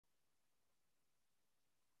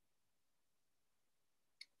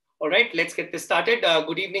All right, let's get this started.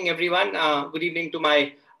 Good evening, everyone. Good evening to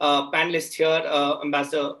my panelists here,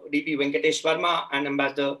 Ambassador DP Venkatesh Varma and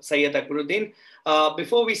Ambassador Syed Akbaruddin.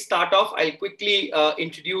 Before we start off, I'll quickly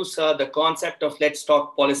introduce the concept of Let's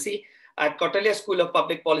Talk Policy. At Kautilya School of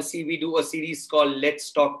Public Policy, we do a series called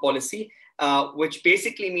Let's Talk Policy, which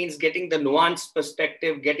basically means getting the nuanced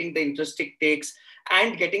perspective, getting the interesting takes,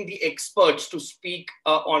 and getting the experts to speak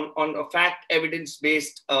on a fact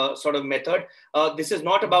evidence-based sort of method. This is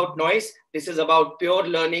not about noise. This is about pure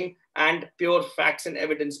learning and pure facts and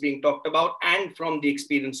evidence being talked about and from the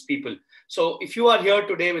experienced people. So if you are here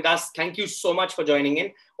today with us, thank you so much for joining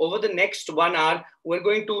in. Over the next 1 hour, we're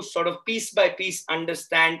going to sort of piece by piece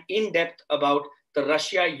understand in depth about the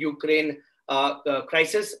Russia-Ukraine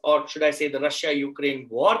crisis, or should I say the Russia-Ukraine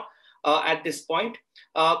war at this point.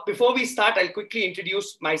 Before we start, I'll quickly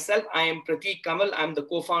introduce myself. I am Prateek Kamal. I'm the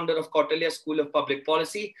co-founder of Kautilya School of Public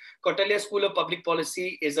Policy. Kautilya School of Public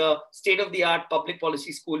Policy is a state-of-the-art public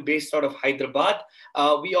policy school based out of Hyderabad.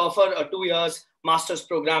 We offer a 2 years master's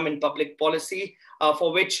program in public policy,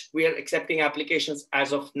 for which we are accepting applications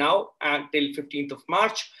as of now until 15th of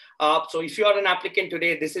March. So if you are an applicant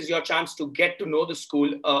today, this is your chance to get to know the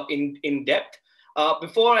school in depth.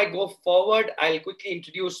 Before I go forward, I'll quickly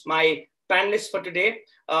introduce my panelists for today.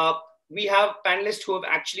 We have panelists who have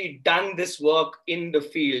actually done this work in the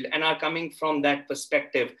field and are coming from that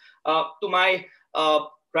perspective. To my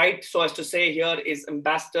right, so as to say, here is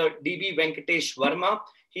Ambassador DB Venkatesh Varma.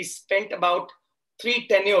 He spent about 3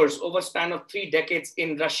 tenures over a span of 3 decades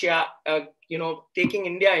in Russia, taking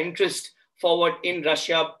India interest forward in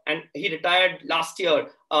Russia, and he retired last year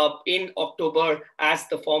in October as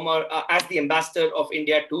the ambassador of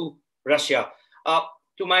India to Russia.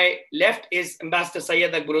 To my left is Ambassador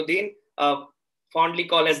Syed Akbaruddin, fondly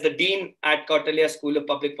called as the Dean at Kautilya School of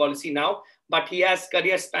Public Policy now, but he has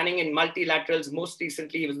career spanning in multilaterals. Most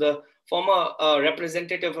recently, he was the former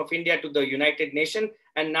representative of India to the United Nations,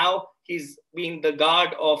 and now he's been the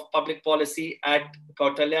guard of public policy at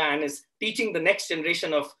Kautilya and is teaching the next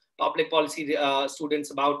generation of public policy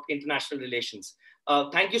students about international relations.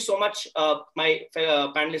 Thank you so much, my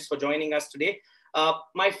panelists, for joining us today.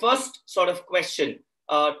 My first sort of question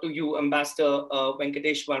to you, Ambassador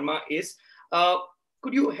Venkatesh Varma, is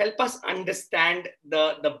could you help us understand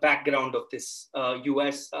the background of this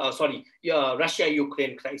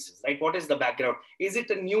Russia-Ukraine crisis, right? What is the background? Is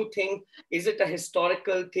it a new thing? Is it a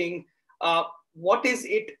historical thing? What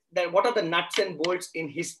are the nuts and bolts in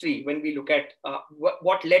history when we look at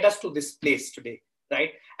what led us to this place today,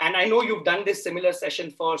 right? And I know you've done this similar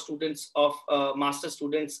session for students of master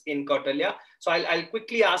students in Kautilya. So I'll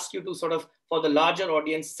quickly ask you to sort of, for the larger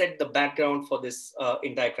audience, set the background for this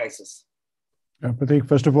entire crisis. Prateek,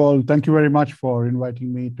 first of all, thank you very much for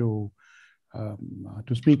inviting me to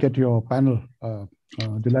speak at your panel.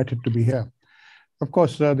 Delighted to be here. Of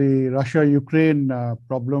course, the Russia-Ukraine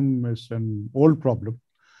problem is an old problem.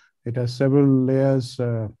 It has several layers,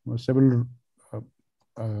 several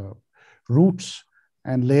roots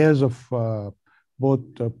and layers of both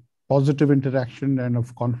positive interaction and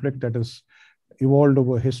of conflict that has evolved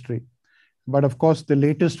over history. But of course, the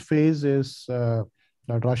latest phase is that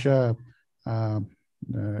Russia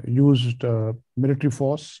used military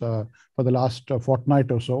force for the last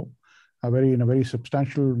fortnight or so, in a very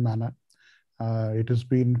substantial manner. It has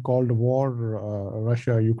been called a war,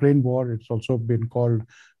 Russia-Ukraine war. It's also been called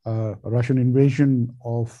Russian invasion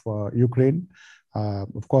of Ukraine.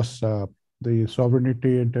 Of course, the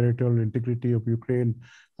sovereignty and territorial integrity of Ukraine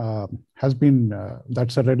has been,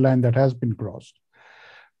 that's a red line that has been crossed.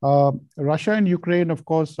 Russia and Ukraine, of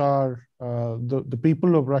course, are the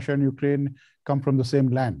people of Russia and Ukraine come from the same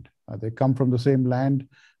land. They come from the same land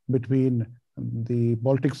between the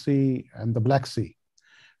Baltic Sea and the Black Sea.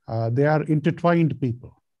 They are intertwined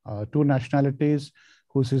people, 2 nationalities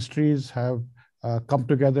whose histories have come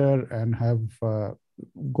together and have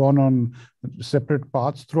gone on separate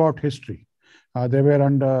paths throughout history. They were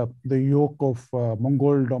under the yoke of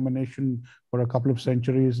Mongol domination for a couple of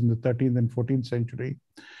centuries in the 13th and 14th century.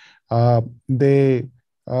 They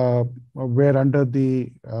were under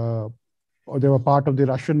they were part of the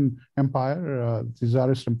Russian Empire, the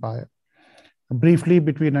Tsarist Empire. Briefly,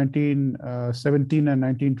 between 1917 and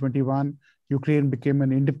 1921, Ukraine became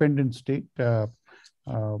an independent state, but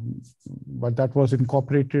that was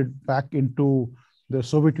incorporated back into the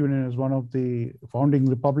Soviet Union as one of the founding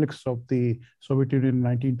republics of the Soviet Union in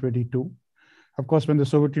 1922. Of course, when the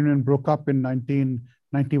Soviet Union broke up in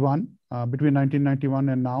 1991, between 1991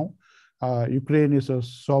 and now, Ukraine is a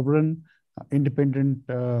sovereign, independent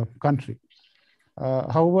country.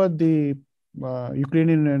 However, the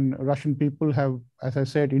Ukrainian and Russian people have, as I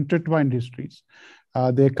said, intertwined histories.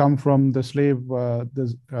 They come from the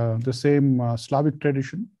the same Slavic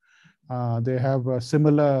tradition. They have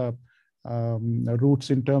similar roots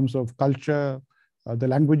in terms of culture. The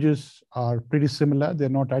languages are pretty similar. They're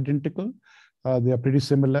not identical. They are pretty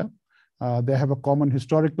similar. They have a common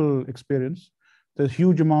historical experience. There's a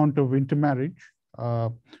huge amount of intermarriage.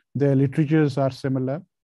 Their literatures are similar.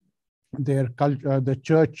 Their culture, the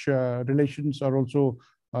church relations are also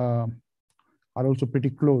pretty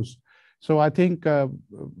close. So I think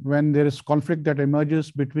when there is conflict that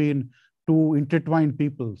emerges between two intertwined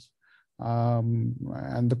peoples,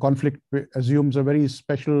 and the conflict assumes a very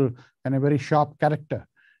special and a very sharp character,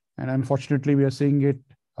 and unfortunately we are seeing it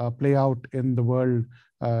play out in the world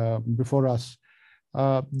before us.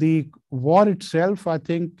 The war itself, I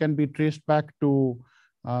think, can be traced back to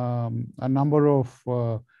a number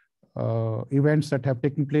of events that have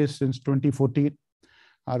taken place since 2014.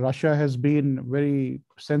 Russia has been very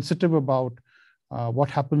sensitive about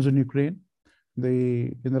what happens in Ukraine.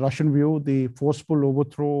 In the Russian view, the forceful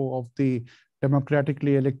overthrow of the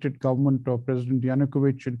democratically elected government of President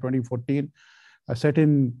Yanukovych in 2014 set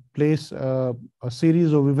in place a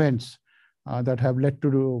series of events that have led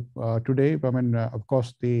to today. I mean, of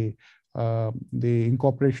course, the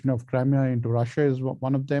incorporation of Crimea into Russia is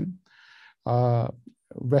one of them.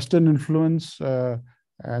 Western influence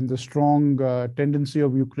and the strong tendency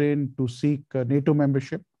of Ukraine to seek NATO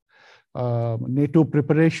membership, NATO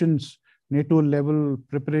preparations, NATO level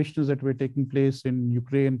preparations that were taking place in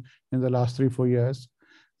Ukraine in the last 3-4 years,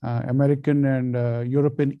 American and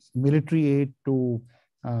European military aid to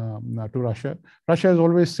Russia. Russia has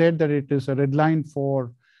always said that it is a red line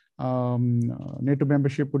for NATO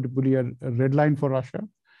membership would be a red line for Russia.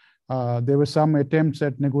 There were some attempts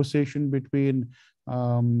at negotiation between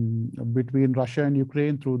Russia and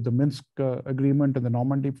Ukraine through the Minsk agreement and the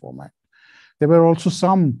Normandy format. There were also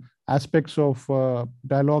some aspects of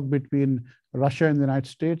dialogue between Russia and the United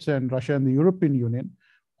States and Russia and the European Union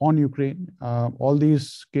on Ukraine. All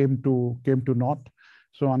these came to naught.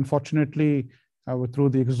 So unfortunately, through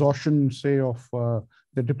the exhaustion, say, of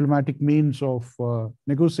the diplomatic means of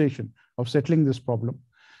negotiation, of settling this problem,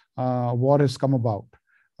 war has come about.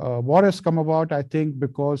 War has come about, I think,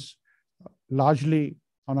 because largely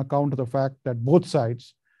on account of the fact that both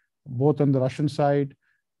sides, both on the Russian side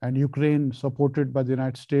and Ukraine, supported by the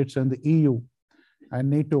United States and the EU and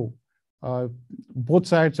NATO, both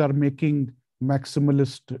sides are making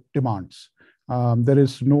maximalist demands. There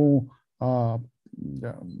is no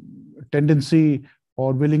tendency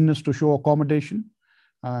or willingness to show accommodation.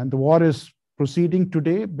 And the war is proceeding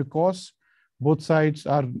today because both sides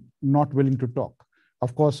are not willing to talk.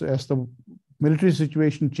 Of course, as the military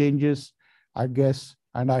situation changes, I guess,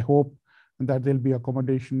 and I hope that there'll be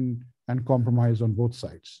accommodation and compromise on both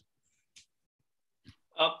sides.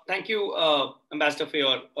 Thank you, Ambassador, for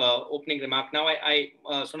your opening remark. Now I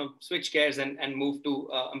sort of switch gears and move to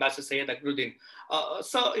Ambassador Syed Akbaruddin.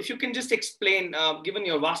 Sir, if you can just explain, given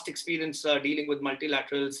your vast experience dealing with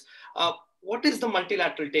multilaterals, what is the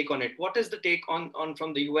multilateral take on it? What is the take on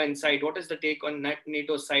from the UN side? What is the take on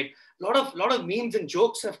NATO side? A lot of memes and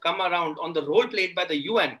jokes have come around on the role played by the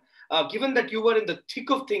UN. Given that you were in the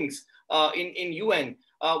thick of things in UN,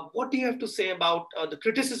 what do you have to say about the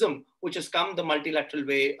criticism which has come the multilateral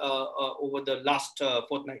way over the last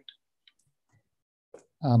fortnight?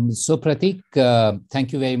 So Pratik,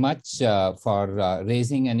 thank you very much for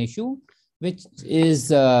raising an issue, which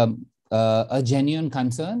is a genuine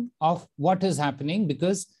concern of what is happening,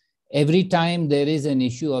 because every time there is an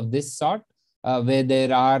issue of this sort, where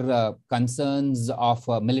there are concerns of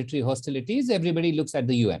military hostilities, everybody looks at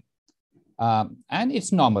the UN. And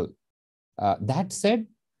it's normal. That said,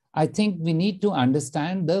 I think we need to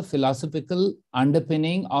understand the philosophical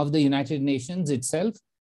underpinning of the United Nations itself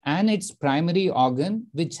and its primary organ,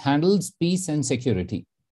 which handles peace and security.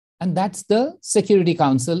 And that's the Security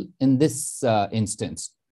Council in this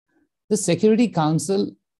instance. The Security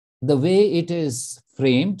Council, the way it is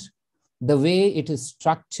framed, the way it is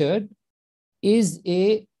structured, is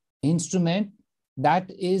an instrument that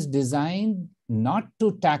is designed not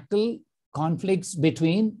to tackle conflicts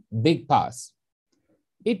between big powers.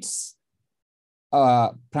 Its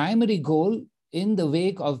primary goal in the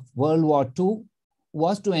wake of World War II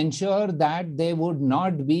was to ensure that there would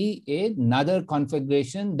not be another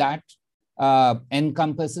configuration that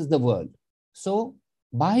encompasses the world. So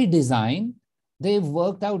by design, they've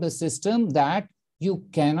worked out a system that you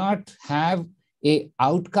cannot have an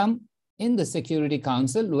outcome in the Security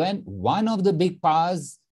Council when one of the big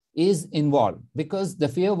powers is involved, because the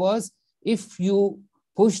fear was if you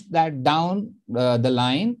push that down the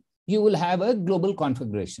line, you will have a global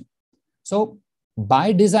configuration. So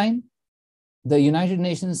by design, the United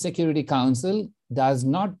Nations Security Council does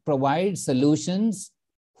not provide solutions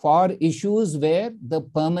for issues where the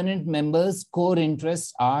permanent members' core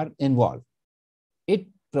interests are involved. It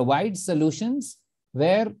provides solutions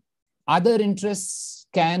where other interests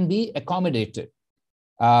can be accommodated.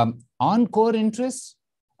 On core interests,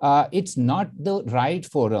 it's not the right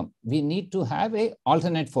forum. We need to have an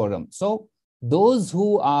alternate forum. So those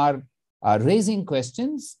who are raising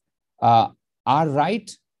questions are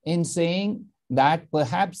right in saying that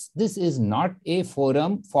perhaps this is not a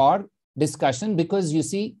forum for discussion, because you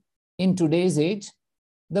see, in today's age,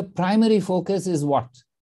 the primary focus is what?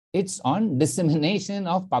 It's on dissemination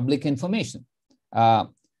of public information.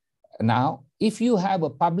 Now, if you have a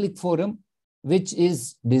public forum which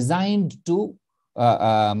is designed to,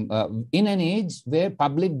 in an age where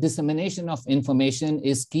public dissemination of information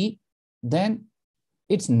is key, then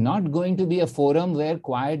it's not going to be a forum where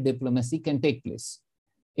quiet diplomacy can take place.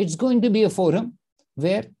 It's going to be a forum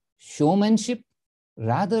where showmanship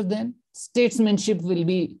rather than statesmanship will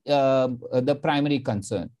be the primary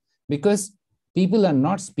concern, because people are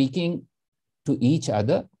not speaking to each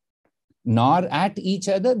other nor at each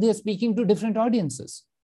other. They're speaking to different audiences.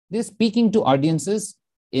 They're speaking to audiences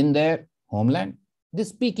in their homeland. They're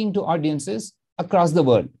speaking to audiences across the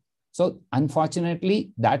world. So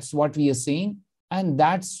unfortunately, that's what we are seeing. And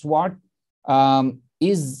that's what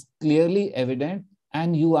is clearly evident.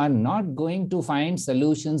 And you are not going to find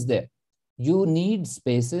solutions there. You need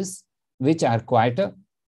spaces which are quieter,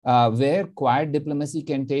 where quiet diplomacy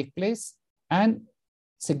can take place. And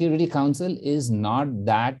Security Council is not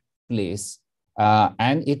that place.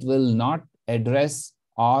 And it will not address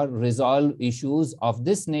or resolve issues of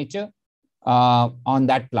this nature on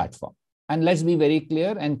that platform. And let's be very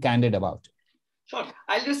clear and candid about it. Sure.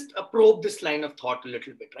 I'll just probe this line of thought a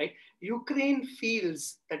little bit, right? Ukraine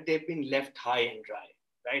feels that they've been left high and dry,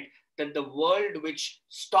 right? That the world which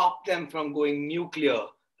stopped them from going nuclear,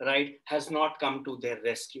 right, has not come to their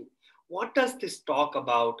rescue. What does this talk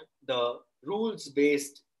about the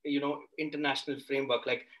rules-based, international framework?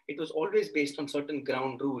 Like, it was always based on certain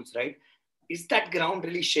ground rules, right? Is that ground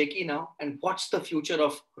really shaky now? And what's the future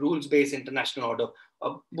of rules-based international order?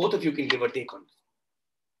 Both of you can give a take on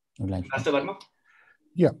this. Mr. Varma?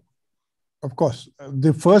 Yeah, of course.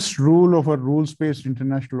 The first rule of a rules-based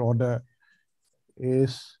international order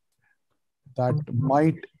is that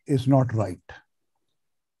might is not right.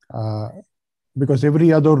 Because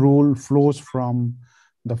every other rule flows from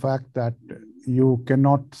the fact that you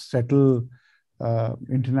cannot settle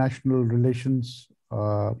international relations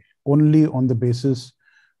only on the basis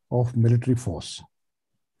of military force.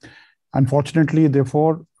 Unfortunately,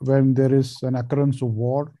 therefore, when there is an occurrence of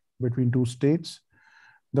war between two states,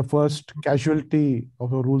 the first casualty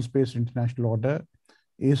of a rules-based international order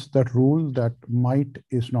is that rule that might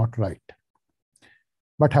is not right.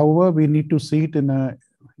 But however, we need to see it in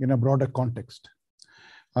a broader context.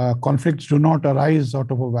 Conflicts do not arise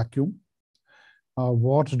out of a vacuum.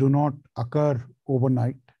 Wars do not occur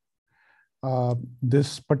overnight.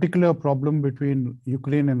 This particular problem between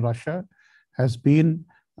Ukraine and Russia has been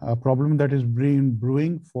a problem that has been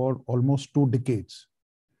brewing for almost 2 decades.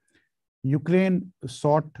 Ukraine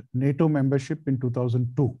sought NATO membership in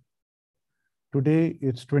 2002. Today,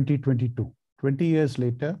 it's 2022. 20 years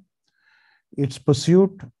later, its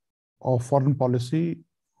pursuit of foreign policy,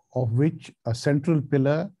 of which a central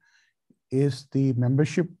pillar is the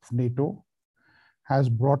membership of NATO, has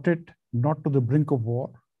brought it not to the brink of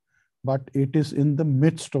war, but it is in the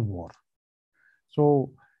midst of war.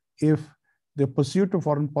 So if the pursuit of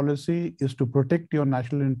foreign policy is to protect your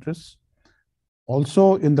national interests,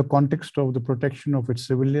 also in the context of the protection of its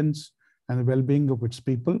civilians and the well-being of its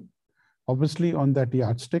people, obviously on that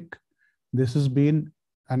yardstick, this has been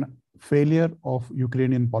a failure of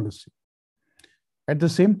Ukrainian policy. At the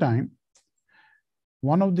same time,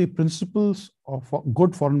 one of the principles of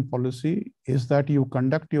good foreign policy is that you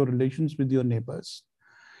conduct your relations with your neighbors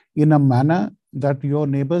in a manner that your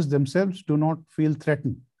neighbors themselves do not feel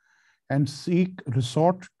threatened and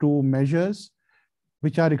resort to measures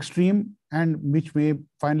which are extreme and which may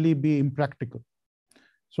finally be impractical.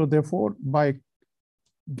 So therefore, by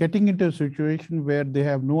getting into a situation where they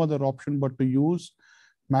have no other option but to use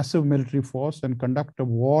massive military force and conduct a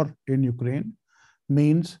war in Ukraine,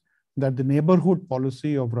 means that the neighborhood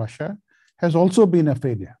policy of Russia has also been a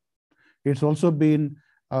failure. It's also been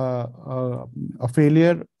a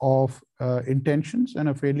failure of intentions and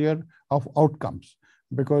a failure of outcomes,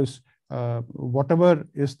 because whatever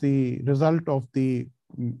is the result of the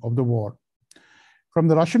war, From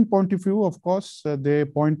the Russian point of view, of course, they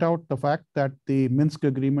point out the fact that the Minsk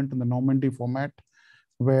agreement and the Normandy format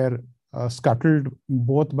were scuttled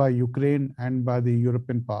both by Ukraine and by the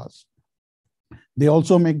European powers. They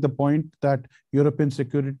also make the point that European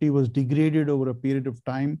security was degraded over a period of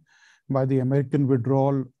time by the American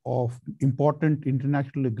withdrawal of important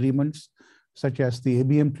international agreements, such as the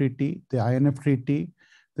ABM Treaty, the INF Treaty,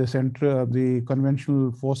 the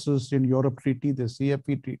Conventional Forces in Europe Treaty, the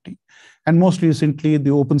CFE Treaty, and most recently, the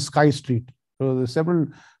Open Skies Treaty. So there are several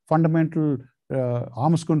fundamental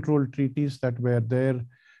arms control treaties that were there,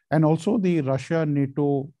 and also the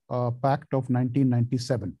Russia-NATO Pact of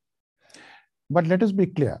 1997. But let us be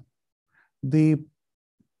clear, the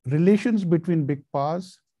relations between big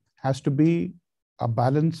powers has to be a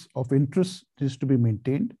balance of interests needs to be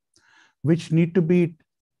maintained, which need to be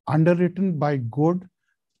underwritten by good,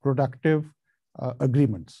 productive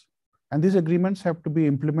agreements. And these agreements have to be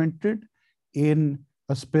implemented in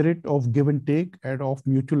a spirit of give and take and of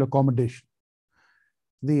mutual accommodation.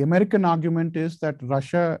 The American argument is that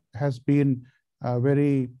Russia has been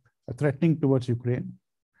very threatening towards Ukraine.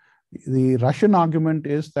 The Russian argument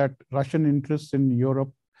is that Russian interests in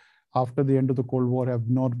Europe after the end of the Cold War have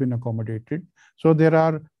not been accommodated. So there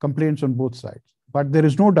are complaints on both sides. But there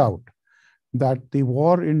is no doubt that the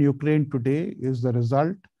war in Ukraine today is the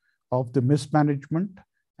result of the mismanagement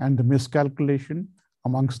and the miscalculation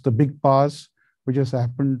amongst the big powers, which has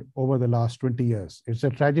happened over the last 20 years. It's a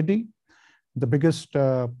tragedy. The biggest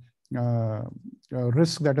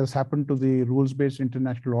risk that has happened to the rules-based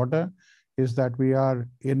international order is that we are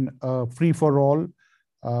in a free-for-all,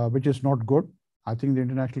 which is not good. I think the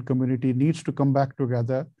international community needs to come back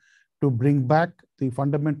together to bring back the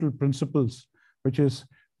fundamental principles, which is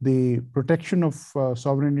the protection of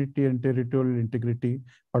sovereignty and territorial integrity,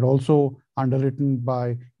 but also underwritten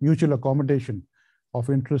by mutual accommodation of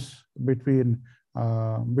interests between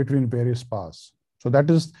various powers. So that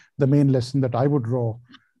is the main lesson that I would draw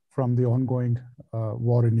from the ongoing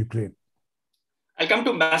war in Ukraine. I'll come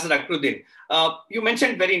to Ambassador Akbaruddin. You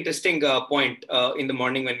mentioned very interesting point in the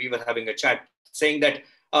morning when we were having a chat, saying that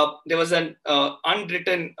there was an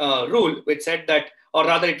unwritten rule which said that, or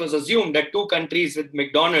rather it was assumed that two countries with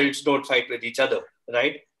McDonald's don't fight with each other,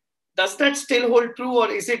 right? Does that still hold true, or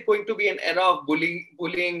is it going to be an era of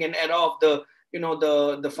bullying, an era of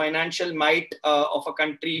the financial might of a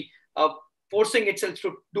country forcing itself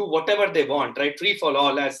to do whatever they want, right? Free for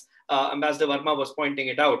all, as Ambassador Varma was pointing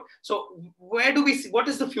it out. So where do we see, what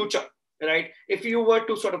is the future, right? If you were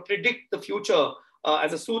to sort of predict the future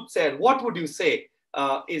as a soothsayer, what would you say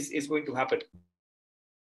is going to happen?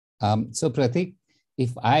 So Pratik,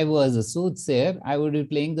 if I was a soothsayer, I would be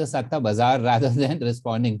playing the Satta Bazaar rather than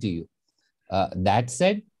responding to you. That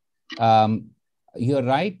said, you're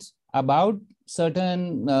right about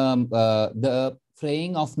certain, the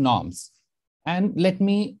fraying of norms. And let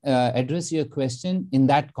me address your question in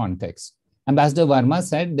that context. Ambassador Varma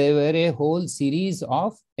said there were a whole series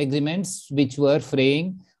of agreements which were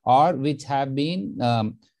fraying or which have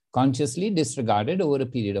been consciously disregarded over a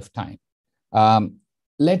period of time.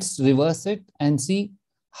 Let's reverse it and see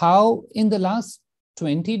how in the last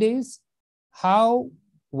 20 days, how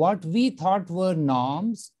what we thought were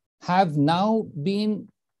norms have now been,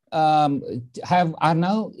 are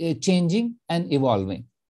now changing and evolving,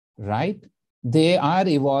 right? They are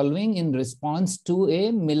evolving in response to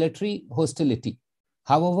a military hostility.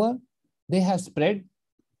 However, they have spread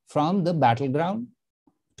from the battleground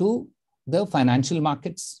to the financial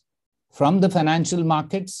markets, from the financial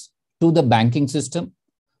markets to the banking system,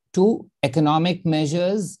 to economic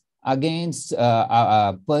measures against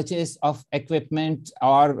purchase of equipment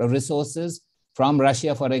or resources from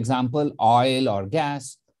Russia, for example, oil or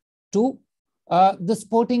gas, to the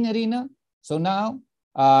sporting arena. So now,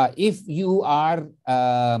 if you are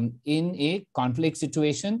in a conflict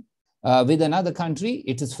situation with another country,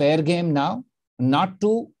 it is fair game now not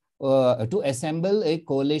to assemble a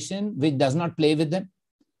coalition which does not play with them,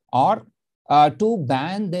 or to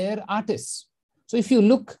ban their artists. So if you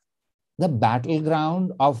look, the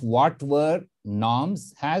battleground of what were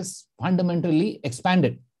norms has fundamentally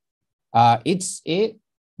expanded. It's a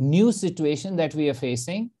new situation that we are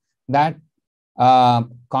facing, that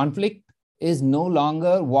conflict is no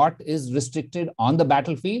longer what is restricted on the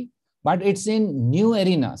battlefield, but it's in new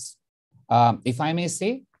arenas. If I may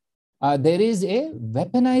say, there is a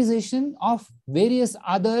weaponization of various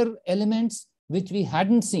other elements which we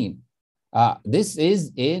hadn't seen. This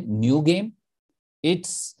is a new game.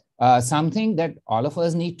 It's something that all of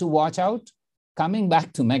us need to watch out. Coming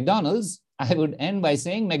back to McDonald's, I would end by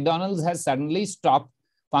saying McDonald's has suddenly stopped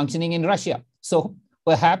functioning in Russia. So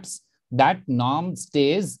perhaps that norm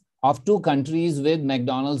stays of two countries with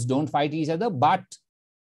McDonald's don't fight each other, but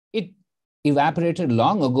it evaporated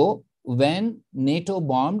long ago when NATO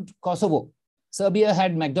bombed Kosovo. Serbia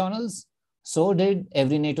had McDonald's, so did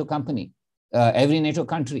every NATO company, every NATO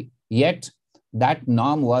country. Yet that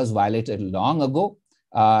norm was violated long ago.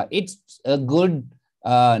 It's a good,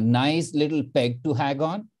 nice little peg to hang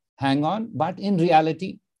on, but in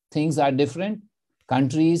reality, things are different.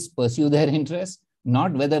 Countries pursue their interests,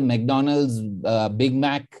 not whether McDonald's Big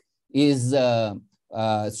Mac is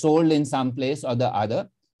sold in some place or the other.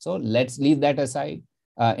 So let's leave that aside.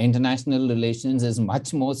 International relations is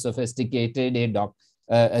much more sophisticated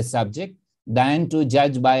a subject than to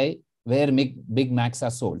judge by where Big Macs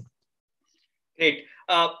are sold. Great.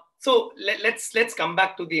 So let's come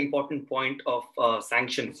back to the important point of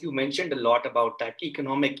sanctions. You mentioned a lot about that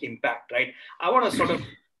economic impact, right? I want to sort of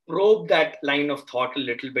probe that line of thought a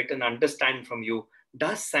little bit and understand from you,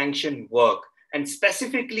 does sanction work? And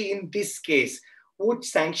specifically in this case, would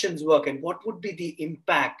sanctions work, and what would be the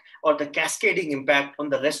impact or the cascading impact on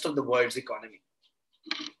the rest of the world's economy?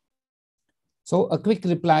 So a quick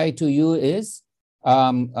reply to you is, we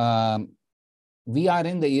are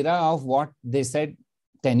in the era of what they said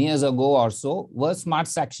 10 years ago or so were smart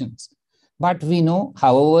sanctions. But we know,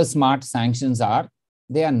 however smart sanctions are,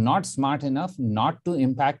 they are not smart enough not to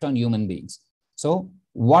impact on human beings. So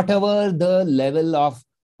whatever the level of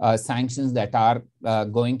sanctions that are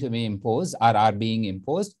going to be imposed or are being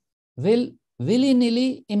imposed will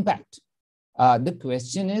willy-nilly impact. The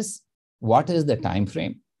question is, what is the time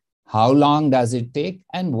frame? How long does it take?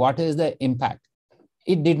 And what is the impact?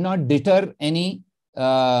 It did not deter any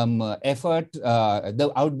effort,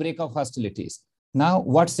 the outbreak of hostilities. Now,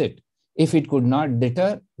 what's it? If it could not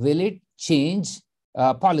deter, will it change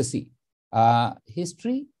policy?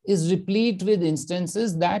 History is replete with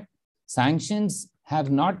instances that sanctions have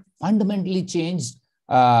not fundamentally changed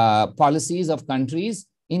policies of countries,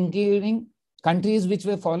 including countries which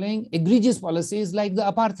were following egregious policies like the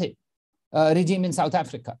apartheid regime in South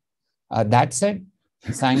Africa. That said,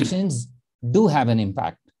 sanctions do have an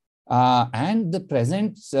impact. And the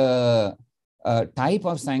present type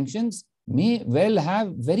of sanctions may well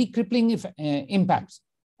have very crippling impacts.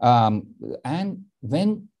 And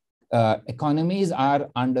when economies are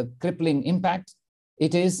under crippling impacts,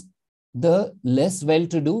 it is the less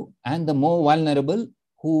well-to-do and the more vulnerable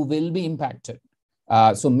who will be impacted.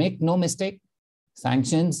 So make no mistake,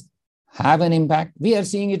 sanctions have an impact. We are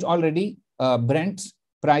seeing it already. Brent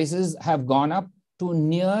prices have gone up to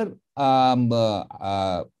near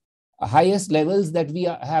highest levels that we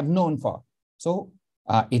have known for. So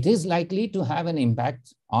it is likely to have an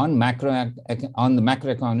impact on the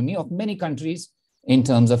macroeconomy of many countries in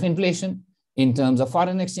terms of inflation, in terms of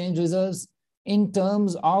foreign exchange reserves, in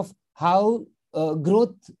terms of how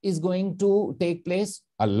growth is going to take place.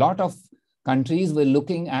 A lot of countries were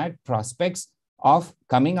looking at prospects of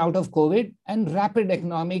coming out of COVID and rapid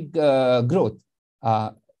economic growth.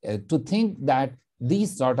 To think that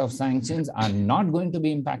these sort of sanctions are not going to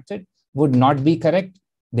be impacted would not be correct.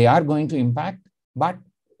 They are going to impact, but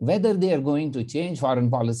whether they are going to change foreign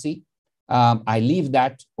policy, I leave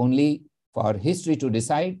that only for history to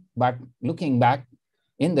decide. But looking back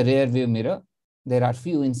in the rearview mirror, there are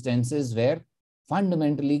few instances where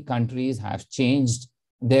fundamentally countries have changed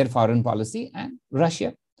their foreign policy, and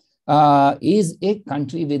Russia is a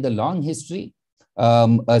country with a long history,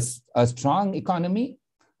 a strong economy,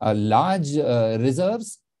 large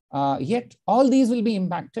reserves, yet all these will be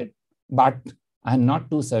impacted, but I'm not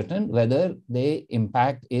too certain whether the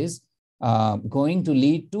impact is going to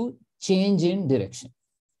lead to change in direction.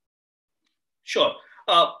 Sure.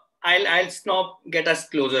 I'll now get us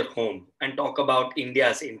closer home and talk about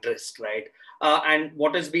India's interest, right? And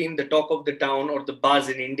what has been the talk of the town or the buzz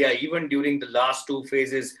in India, even during the last two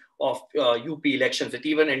phases of UP elections. It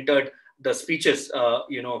even entered the speeches,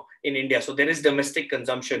 in India. So there is domestic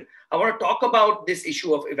consumption. I want to talk about this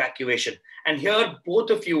issue of evacuation. And here,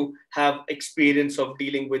 both of you have experience of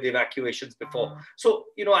dealing with evacuations before. So,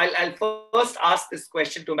 I'll first ask this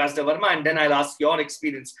question to Ambassador Varma, and then I'll ask your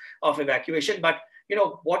experience of evacuation. But,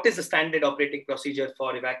 what is the standard operating procedure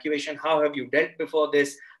for evacuation? How have you dealt before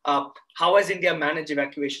this? How has India managed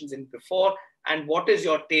evacuations in before? And what is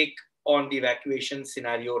your take on the evacuation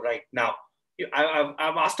scenario right now?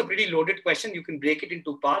 I've asked a pretty loaded question. You can break it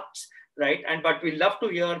into parts, right? But we'd love to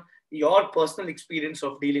hear your personal experience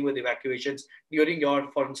of dealing with evacuations during your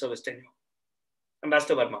foreign service tenure.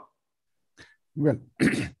 Ambassador Varma. Well,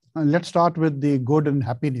 let's start with the good and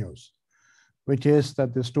happy news, which is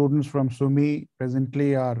that the students from Sumi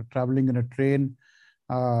presently are traveling in a train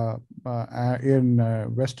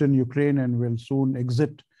in Western Ukraine and will soon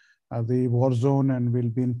exit the war zone and will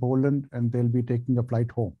be in Poland, and they'll be taking a flight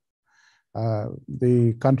home.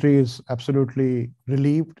 The country is absolutely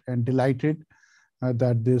relieved and delighted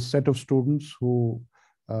that this set of students who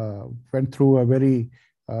went through a very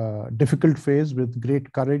difficult phase with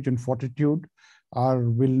great courage and fortitude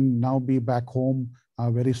will now be back home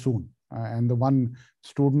very soon. And the one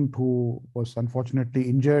student who was unfortunately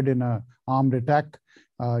injured in an armed attack,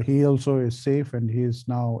 he also is safe, and he is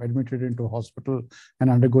now admitted into hospital and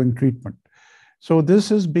undergoing treatment. So this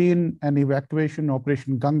has been an evacuation.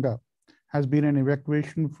 Operation Ganga has been an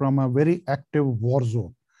evacuation from a very active war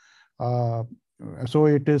zone. So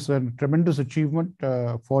it is a tremendous achievement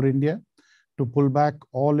for India to pull back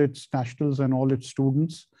all its nationals and all its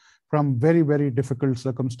students from very, very difficult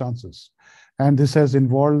circumstances. And this has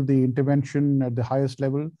involved the intervention at the highest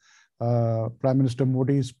level. Prime Minister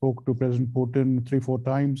Modi spoke to President Putin 3-4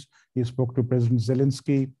 times. He spoke to President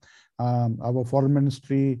Zelensky. Our foreign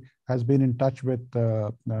ministry has been in touch with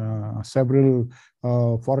several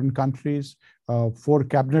foreign countries. 4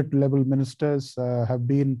 cabinet level ministers have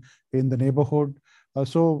been in the neighborhood.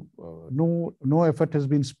 So no effort has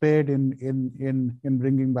been spared in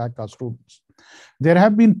bringing back our students. There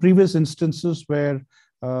have been previous instances where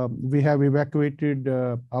we have evacuated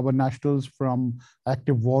our nationals from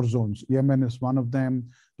active war zones. Yemen is one of them.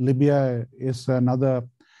 Libya is another.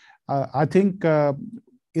 I think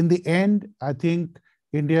in the end, I think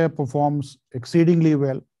India performs exceedingly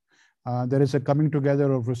well. There is a coming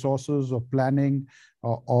together of resources, of planning,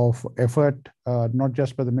 of effort, not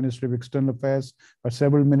just by the Ministry of External Affairs, but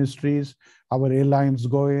several ministries. Our airlines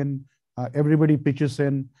go in, everybody pitches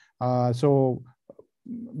in. So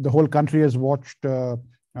the whole country has watched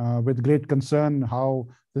with great concern how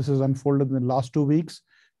this has unfolded in the last 2 weeks.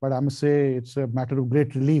 But I must say it's a matter of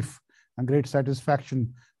great relief and great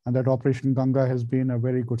satisfaction, and that Operation Ganga has been a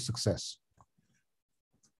very good success.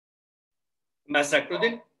 Ambassador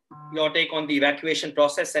Akbaruddin, your take on the evacuation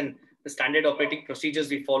process and the standard operating procedures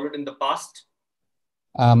we followed in the past?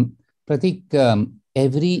 Pratik,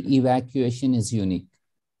 every evacuation is unique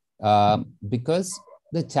because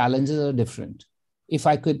the challenges are different. If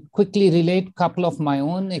I could quickly relate a couple of my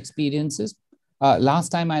own experiences, last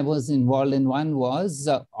time I was involved in one was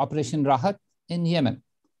Operation Rahat in Yemen.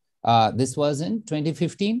 This was in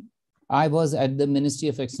 2015. I was at the Ministry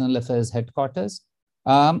of External Affairs headquarters.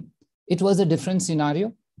 It was a different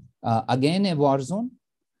scenario. Again, a war zone,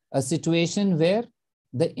 a situation where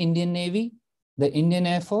the Indian Navy, the Indian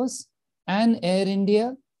Air Force, and Air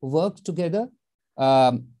India worked together.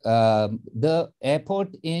 The airport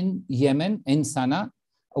in Yemen, in Sana'a,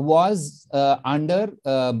 was under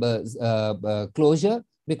closure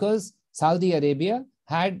because Saudi Arabia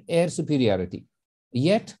had air superiority.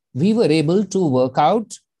 Yet, we were able to work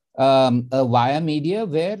out via media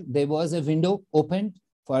where there was a window opened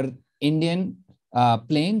for Indian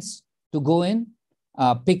planes to go in,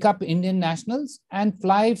 pick up Indian nationals and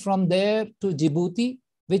fly from there to Djibouti,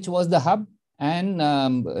 which was the hub, and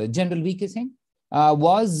General VK Singh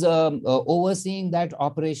was overseeing that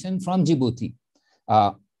operation from Djibouti.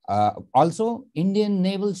 Also, Indian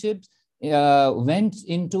naval ships went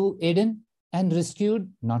into Aden and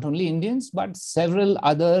rescued not only Indians, but several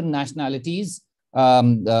other nationalities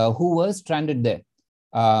who were stranded there.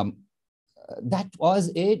 That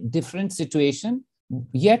was a different situation,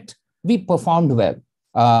 yet we performed well.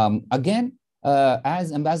 Again,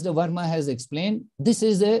 as Ambassador Varma has explained, this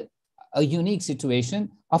is a unique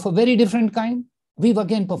situation of a very different kind. We've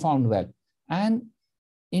again performed well. And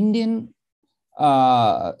the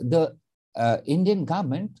Indian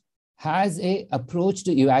government has an approach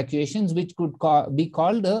to evacuations which could be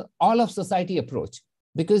called the all-of-society approach,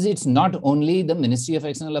 because it's not only the Ministry of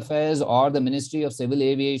External Affairs or the Ministry of Civil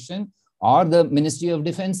Aviation or the Ministry of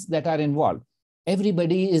Defense that are involved.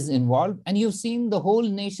 Everybody is involved, and you've seen the whole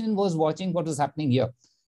nation was watching what was happening here.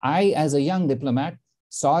 I, as a young diplomat,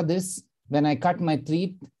 saw this when I cut my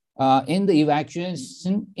teeth in the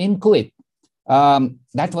evacuation in Kuwait.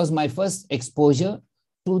 That was my first exposure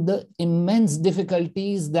to the immense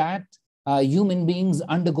difficulties that human beings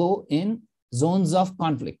undergo in zones of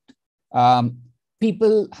conflict.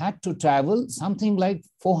 People had to travel something like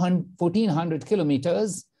 1,400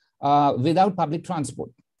 kilometers without public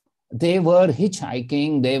transport. They were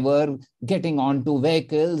hitchhiking, they were getting onto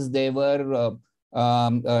vehicles, they were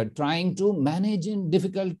trying to manage in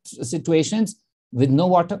difficult situations with no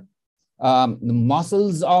water.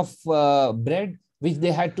 Morsels of bread, which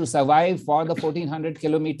they had to survive for the 1,400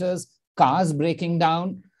 kilometers, cars breaking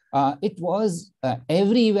down. It was,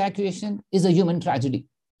 every evacuation is a human tragedy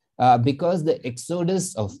because the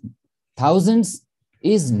exodus of thousands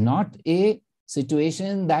is not a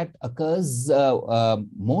situation that occurs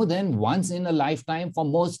more than once in a lifetime for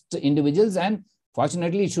most individuals, and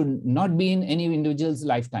fortunately it should not be in any individual's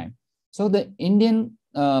lifetime. So the Indian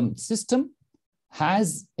system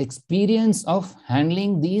has experience of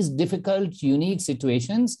handling these difficult, unique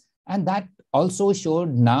situations, and that also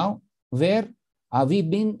showed now where we've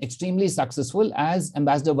been extremely successful. As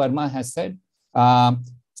Ambassador Varma has said,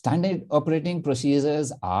 standard operating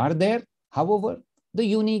procedures are there. However, the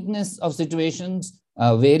uniqueness of situations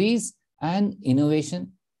varies, and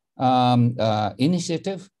innovation,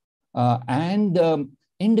 initiative, and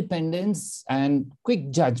independence and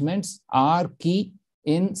quick judgments are key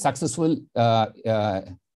in successful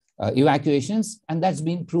evacuations, and that's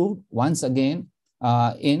been proved once again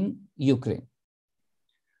in Ukraine.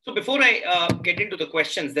 So before I get into the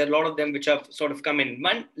questions, there are a lot of them which have sort of come in.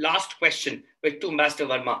 One last question to Ambassador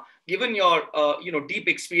Varma. Given your deep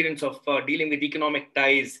experience of dealing with economic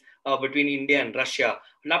ties between India and Russia,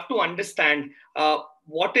 I'd love to understand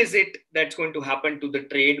what is it that's going to happen to the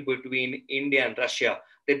trade between India and Russia.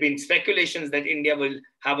 There have been speculations that India will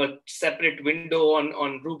have a separate window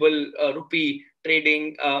on rupee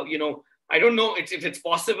trading. I don't know if it's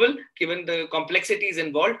possible given the complexities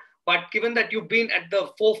involved. But given that you've been at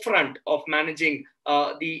the forefront of managing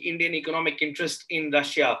the Indian economic interest in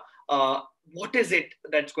Russia, what is it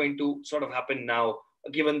that's going to sort of happen now,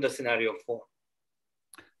 given the scenario of war?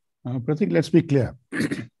 Pratik, let's be clear.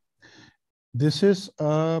 This is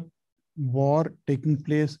a war taking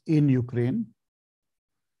place in Ukraine,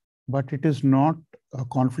 but it is not a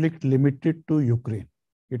conflict limited to Ukraine.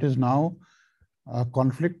 It is now a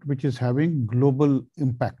conflict which is having global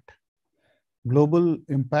impact. Global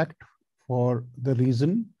impact for the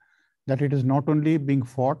reason that it is not only being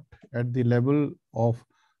fought at the level of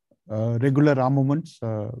regular armaments,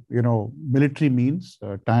 military means,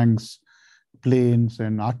 tanks, planes,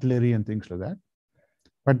 and artillery and things like that,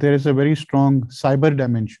 but there is a very strong cyber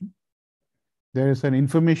dimension. There is an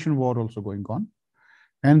information war also going on,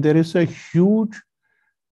 and there is a huge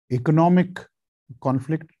economic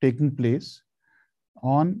conflict taking place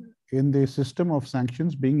in the system of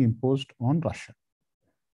sanctions being imposed on Russia.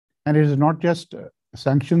 And it is not just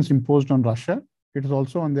sanctions imposed on Russia, it is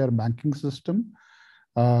also on their banking system.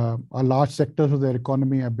 A large sectors of their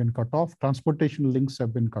economy have been cut off, transportation links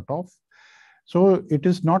have been cut off. So it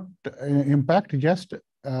is not impact just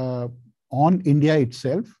on India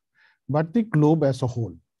itself, but the globe as a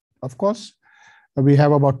whole. Of course, we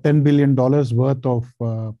have about $10 billion worth of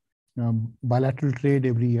bilateral trade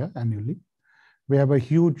every year annually. We have a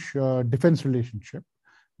huge defense relationship.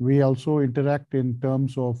 We also interact in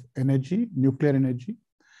terms of energy, nuclear energy.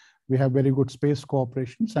 We have very good space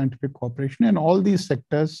cooperation, scientific cooperation, and all these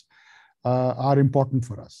sectors are important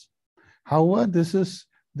for us. However,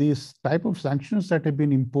 these type of sanctions that have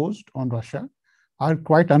been imposed on Russia are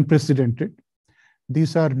quite unprecedented.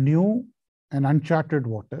 These are new and uncharted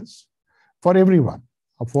waters for everyone,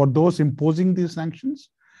 for those imposing these sanctions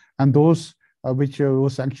and those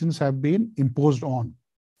those sanctions have been imposed on.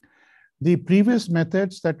 The previous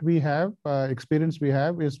methods that we have, experience we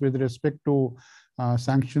have, is with respect to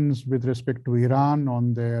sanctions with respect to Iran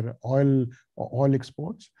on their oil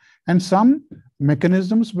exports. And some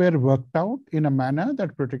mechanisms were worked out in a manner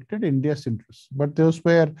that protected India's interests. But those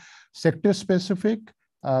were sector-specific,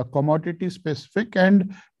 commodity-specific,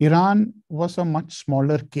 and Iran was a much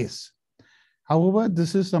smaller case. However,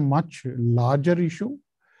 this is a much larger issue.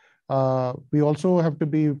 We also have to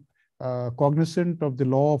be cognizant of the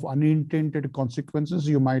law of unintended consequences.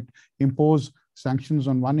 You might impose sanctions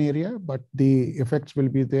on one area, but the effects will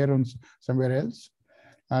be there on somewhere else.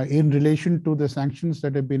 In relation to the sanctions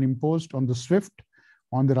that have been imposed on the SWIFT,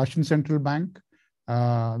 on the Russian Central Bank,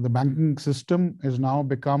 the banking system has now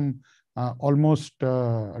become almost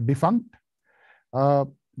defunct.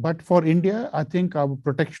 But for India, I think our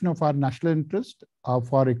protection of our national interest,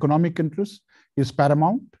 of our economic interests is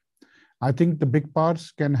paramount. I think the big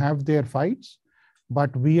powers can have their fights,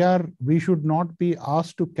 but we should not be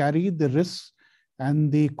asked to carry the risks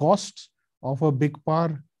and the costs of a big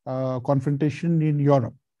power confrontation in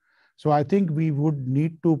Europe. So I think we would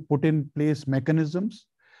need to put in place mechanisms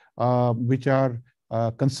which are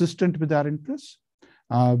consistent with our interests.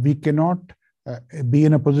 We cannot be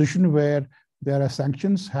in a position where there are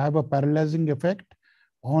sanctions have a paralyzing effect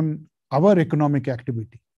on our economic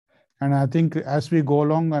activity. And I think as we go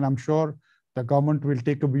along, and I'm sure the government will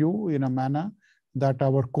take a view in a manner that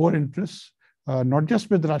our core interests, not just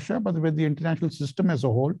with Russia, but with the international system as a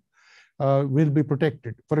whole, will be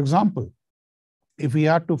protected. For example, if we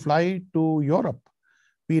are to fly to Europe,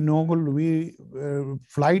 we know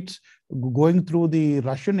flights going through the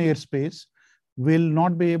Russian airspace will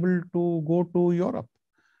not be able to go to Europe.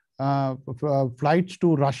 Flights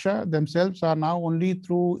to Russia themselves are now only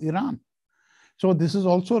through Iran. So this is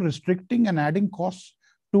also restricting and adding costs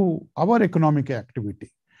to our economic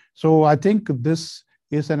activity. So I think this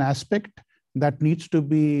is an aspect that needs to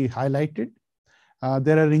be highlighted.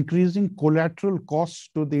 There are increasing collateral costs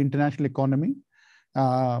to the international economy.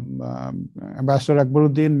 Ambassador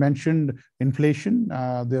Akbaruddin mentioned inflation,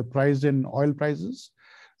 the price in oil prices.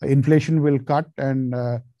 Inflation will cut and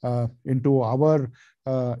into our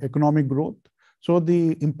economic growth. So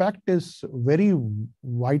the impact is very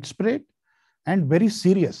widespread and very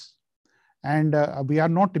serious. And we are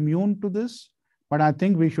not immune to this, but I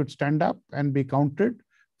think we should stand up and be counted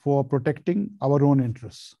for protecting our own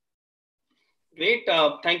interests. Great.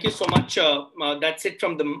 Thank you so much. That's it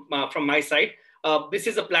from my side. This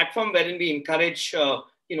is a platform wherein we encourage our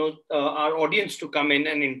audience to come in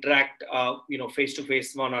and interact face to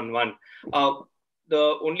face, one-on-one.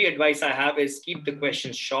 The only advice I have is keep the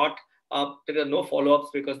questions short. There are no follow-ups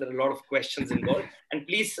because there are a lot of questions involved. And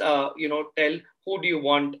please, tell who do you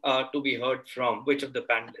want to be heard from, which of the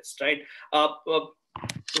panelists, right?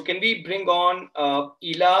 So can we bring on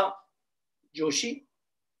Ila Joshi?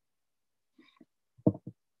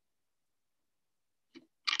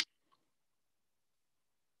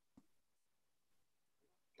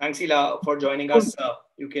 Thanks, Ila, for joining us.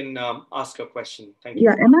 You can ask a question. Thank you.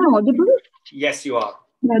 Yeah, am I audible? Yes, you are.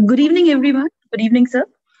 Good evening, everyone. Good evening, sir.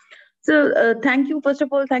 So thank you. First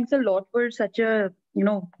of all, thanks a lot for such a,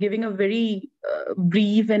 giving a very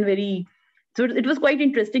brief and very, so it was quite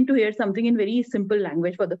interesting to hear something in very simple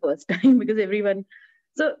language for the first time because everyone.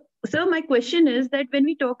 So my question is that when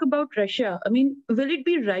we talk about Russia, I mean, will it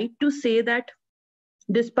be right to say that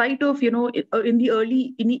despite of, in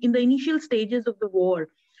the initial stages of the war,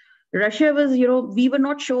 Russia was, we were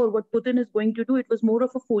not sure what Putin is going to do. It was more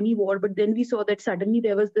of a phony war, but then we saw that suddenly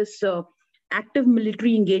there was this active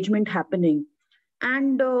military engagement happening.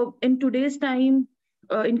 And in today's time,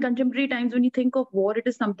 in contemporary times, when you think of war, it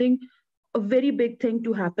is something, a very big thing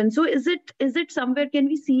to happen. So is it somewhere, can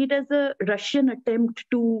we see it as a Russian attempt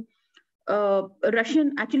to,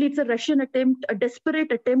 actually it's a Russian attempt, a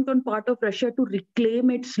desperate attempt on part of Russia to reclaim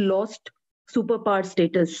its lost superpower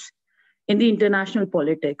status in the international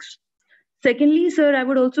politics. Secondly, sir, I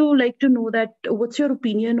would also like to know that what's your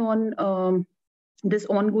opinion on this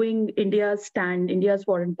ongoing India's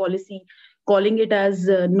foreign policy, calling it as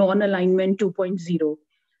non-alignment 2.0.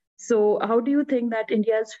 So how do you think that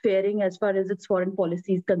India is faring as far as its foreign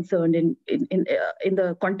policy is concerned in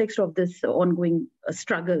the context of this ongoing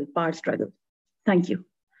power struggle? Thank you.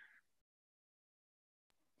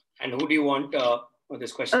 And who do you want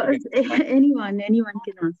this question? Anyone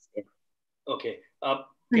can answer. Okay.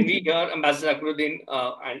 Can we hear Ambassador Akbaruddin?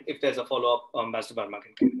 And if there's a follow-up, Ambassador Varma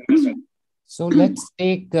can come. So let's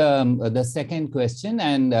take the second question,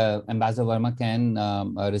 and Ambassador Varma can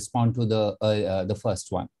respond to the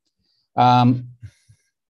first one.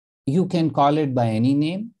 You can call it by any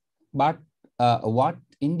name, but what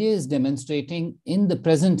India is demonstrating in the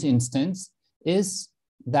present instance is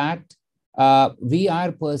that we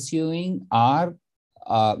are pursuing our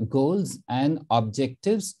goals and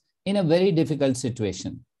objectives in a very difficult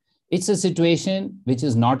situation. It's a situation which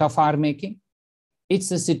is not of our making.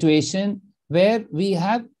 It's a situation where we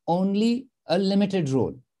have only a limited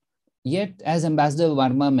role. Yet, as Ambassador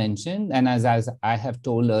Varma mentioned, and as I have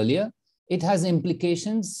told earlier, it has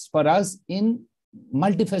implications for us in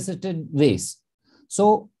multifaceted ways.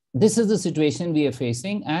 So this is the situation we are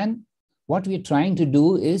facing, and what we're trying to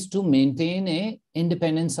do is to maintain an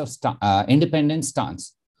independent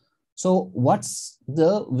stance. So what's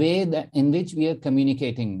the way in which we are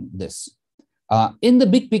communicating this? In the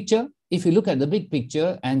big picture, if you look at the big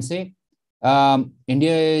picture and say,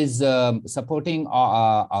 India is supporting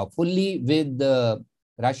fully with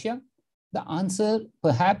Russia, the answer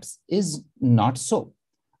perhaps is not so.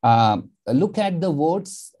 Look at the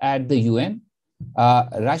votes at the UN.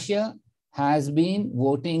 Russia has been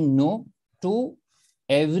voting no to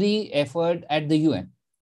every effort at the UN.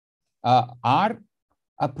 Our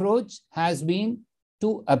approach has been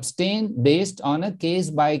to abstain based on a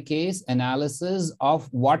case-by-case analysis of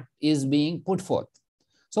what is being put forth.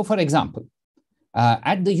 So, for example,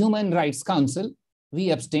 at the Human Rights Council,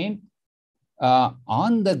 we abstained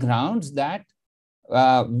on the grounds that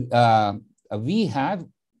we have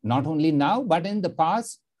not only now, but in the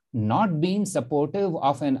past, not been supportive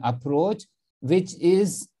of an approach which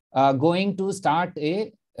is going to start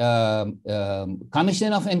a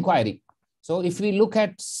commission of inquiry. So if we look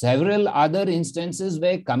at several other instances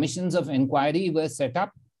where commissions of inquiry were set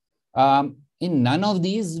up, in none of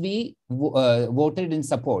these we voted in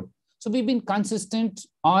support. So we've been consistent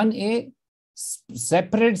on a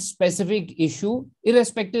separate specific issue,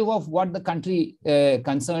 irrespective of what the country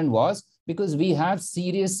concern was, because we have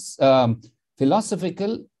serious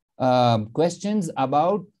philosophical questions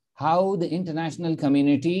about how the international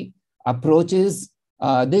community approaches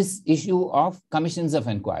this issue of commissions of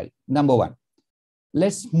inquiry. Number one.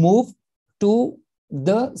 Let's move to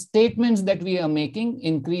the statements that we are making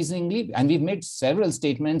increasingly, and we've made several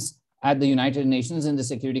statements at the United Nations in the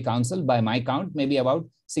Security Council, by my count, maybe about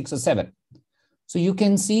 6 or 7. So you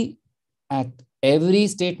can see at every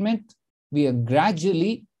statement, we are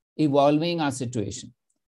gradually evolving our situation.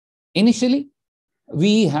 Initially,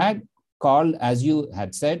 we had called, as you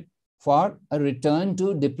had said, for a return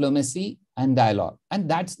to diplomacy and dialogue. And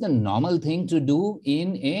that's the normal thing to do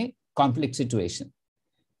in a conflict situation.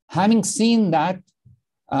 Having seen that,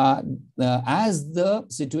 as the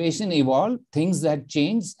situation evolved, things that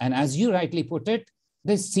changed, and as you rightly put it,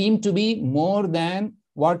 they seem to be more than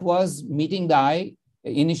what was meeting the eye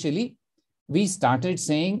initially. We started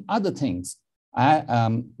saying other things,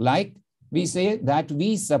 like we say that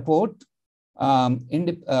we support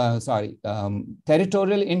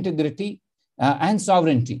territorial integrity and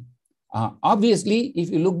sovereignty. Obviously, if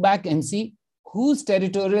you look back and see whose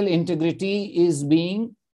territorial integrity is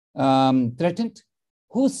being threatened,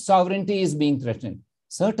 whose sovereignty is being threatened,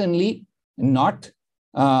 certainly not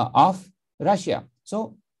of Russia.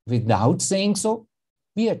 So without saying so,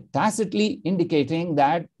 we are tacitly indicating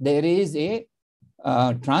that there is a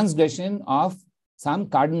transgression of some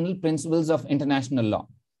cardinal principles of international law.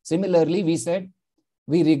 Similarly, we said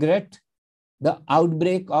we regret the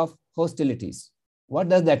outbreak of hostilities. What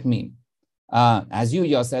does that mean? As you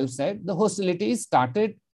yourself said, the hostilities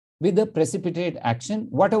started with a precipitate action.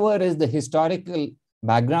 Whatever is the historical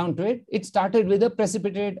background to it, it started with a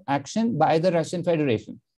precipitate action by the Russian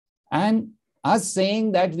Federation. And us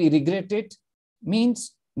saying that we regret it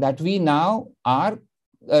means that we now are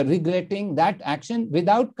regretting that action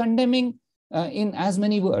without condemning in as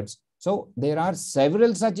many words. So there are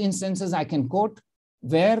several such instances I can quote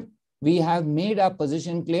where we have made our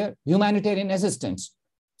position clear. Humanitarian assistance.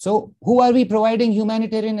 So who are we providing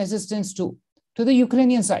humanitarian assistance to? To the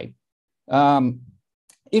Ukrainian side.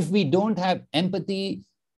 If we don't have empathy,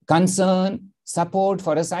 concern, support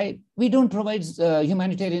for a side, we don't provide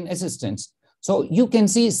humanitarian assistance. So you can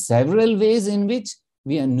see several ways in which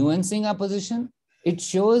we are nuancing our position. It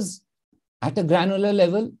shows at a granular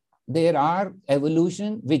level, there are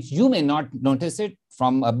evolution, which you may not notice it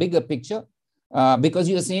from a bigger picture, because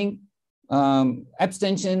you're seeing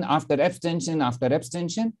abstention after abstention after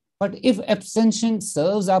abstention. But if abstention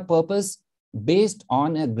serves our purpose based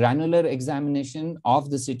on a granular examination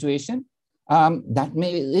of the situation, that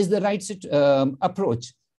is the right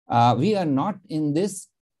approach. We are not in this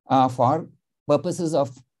for purposes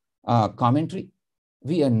of commentary.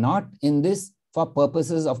 We are not in this for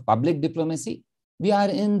purposes of public diplomacy. We are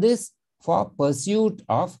in this for pursuit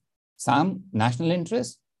of some national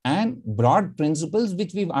interest and broad principles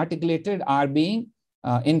which we've articulated are being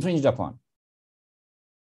infringed upon.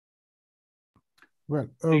 Well,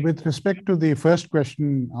 with respect to the first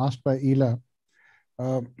question asked by Ela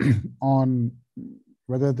on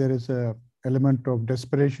whether there is an element of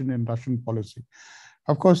desperation in Russian policy,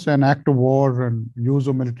 of course, an act of war and use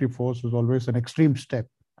of military force is always an extreme step.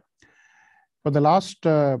 For the last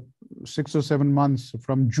 6 or 7 months,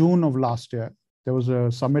 from June of last year, there was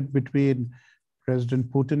a summit between President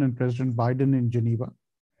Putin and President Biden in Geneva.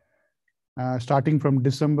 Starting from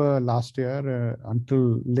December last year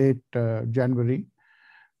until late January,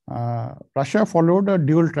 Russia followed a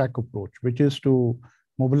dual track approach, which is to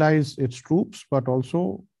mobilize its troops, but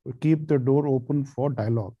also keep the door open for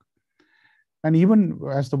dialogue. And even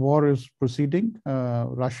as the war is proceeding,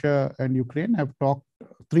 Russia and Ukraine have talked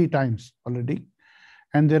 3 times already.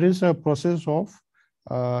 And there is a process of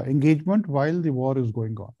engagement while the war is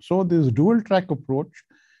going on. So this dual track approach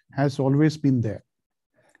has always been there.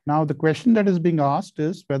 Now, the question that is being asked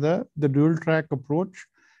is whether the dual track approach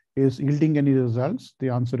is yielding any results. The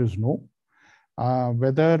answer is no.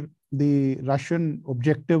 Whether the Russian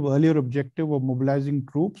earlier objective of mobilizing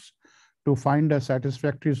troops to find a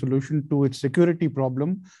satisfactory solution to its security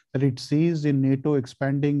problem that it sees in NATO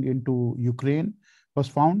expanding into Ukraine was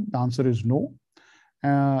found, the answer is no.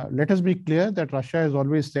 Let us be clear that Russia has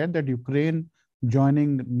always said that Ukraine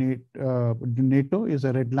joining NATO is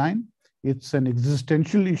a red line. It's an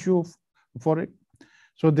existential issue for it.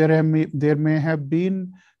 So there may have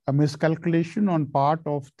been a miscalculation on part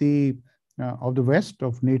of the West,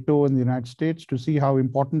 of NATO and the United States, to see how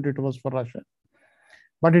important it was for Russia.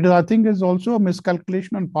 But it, I think, is also a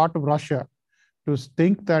miscalculation on part of Russia to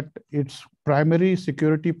think that its primary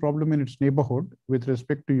security problem in its neighborhood with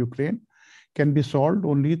respect to Ukraine can be solved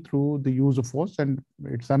only through the use of force, and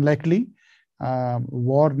it's unlikely.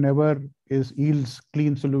 War never yields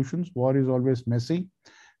clean solutions. War is always messy.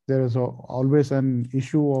 There is always an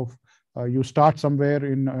issue of you start somewhere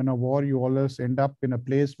in a war, you always end up in a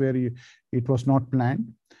place where it was not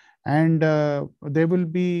planned. And there will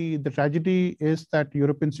be, the tragedy is that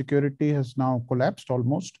European security has now collapsed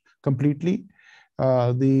almost completely.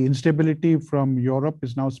 The instability from Europe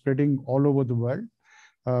is now spreading all over the world.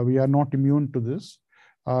 We are not immune to this.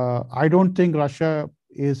 I don't think Russia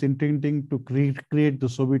is intending to create the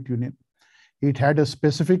Soviet Union. It had a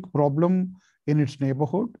specific problem in its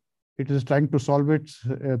neighborhood. It is trying to solve it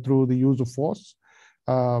through the use of force.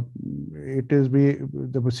 The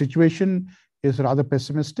situation is rather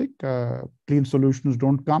pessimistic. Clean solutions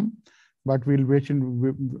don't come, but we'll wait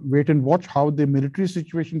and watch how the military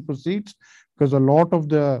situation proceeds, because a lot of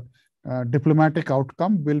the diplomatic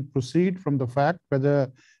outcome will proceed from the fact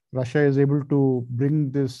whether Russia is able to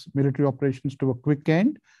bring this military operations to a quick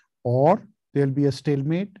end, or there'll be a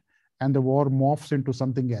stalemate and the war morphs into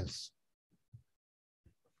something else.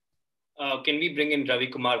 Can we bring in Ravi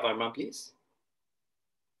Kumar Varma, please?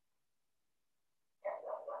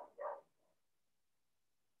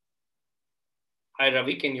 Hi,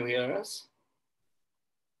 Ravi, can you hear us?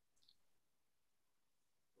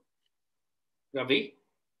 Ravi?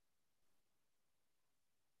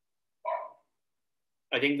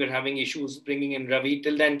 I think we're having issues bringing in Ravi.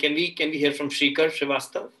 Till then, can we hear from Shrikar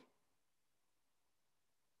Srivastav?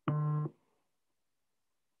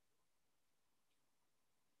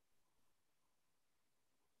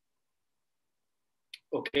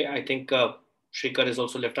 Okay, I think Shrikar has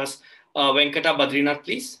also left us. Venkata Badrinath,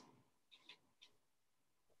 please.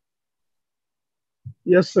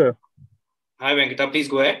 Yes, sir. Hi, Venkata, please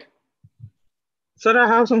go ahead. Sir, I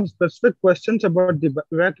have some specific questions about the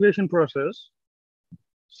evacuation process.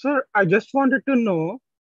 Sir, I just wanted to know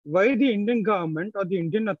why the Indian government or the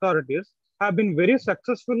Indian authorities have been very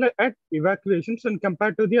successful at evacuations when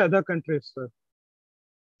compared to the other countries, sir.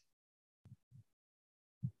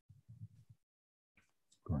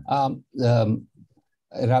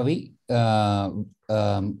 Ravi,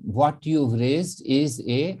 what you've raised is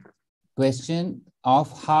a question of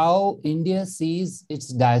how India sees its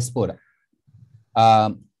diaspora.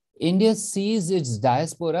 India sees its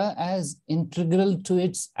diaspora as integral to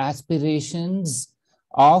its aspirations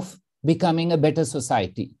of becoming a better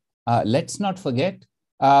society. Let's not forget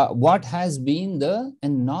what has been the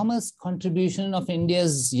enormous contribution of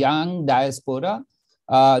India's young diaspora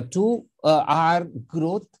to our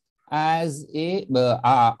growth as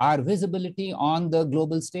our visibility on the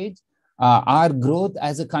global stage, our growth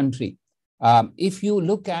as a country. If you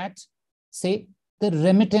look at, say, the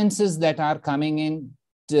remittances that are coming in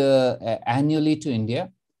annually to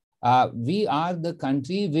India, we are the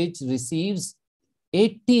country which receives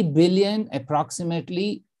 80 billion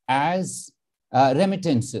approximately as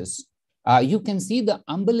remittances. You can see the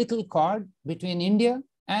umbilical cord between India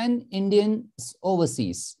and Indians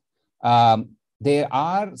overseas. There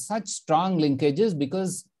are such strong linkages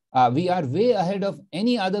because we are way ahead of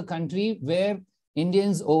any other country where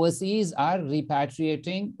Indians overseas are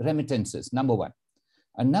repatriating remittances, number one.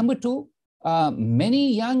 Number two,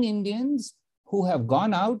 many young Indians who have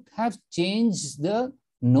gone out have changed the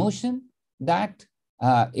notion that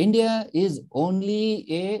India is only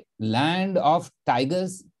a land of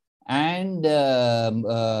tigers and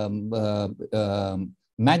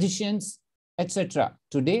magicians, etc.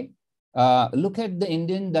 Today, look at the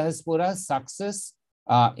Indian diaspora's success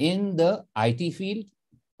in the IT field.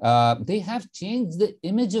 They have changed the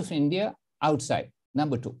image of India outside,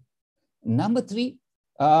 number two. Number three,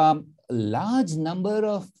 large number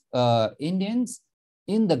of Indians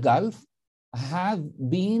in the Gulf have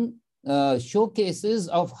been showcases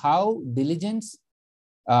of how diligence,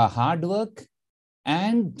 hard work,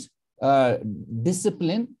 and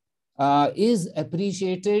discipline is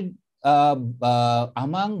appreciated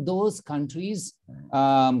among those countries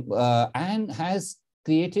and has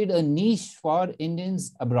created a niche for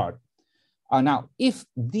Indians abroad. Now, if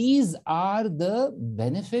these are the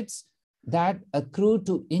benefits that accrue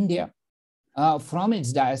to India from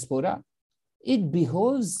its diaspora, it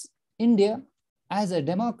behoves India as a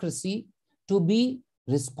democracy to be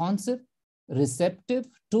responsive, receptive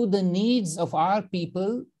to the needs of our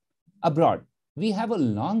people abroad. We have a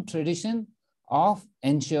long tradition of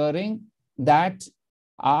ensuring that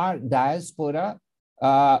our diaspora,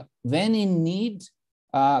 when in need,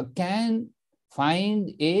 can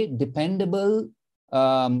find a dependable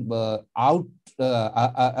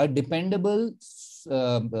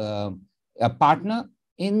a partner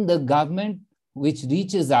in the government which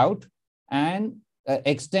reaches out and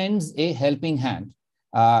extends a helping hand.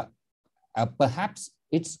 Perhaps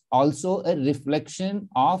it's also a reflection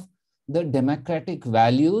of the democratic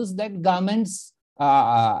values that governments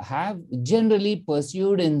have generally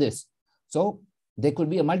pursued in this. So there could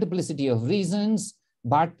be a multiplicity of reasons,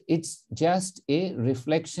 but it's just a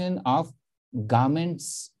reflection of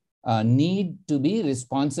government's need to be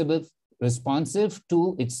responsive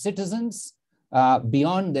to its citizens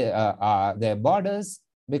beyond their borders,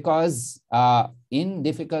 because in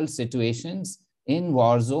difficult situations, in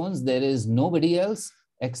war zones, there is nobody else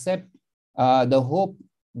except the hope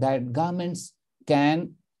that governments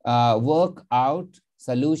can work out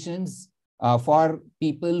solutions for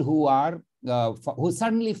people who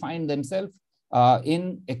suddenly find themselves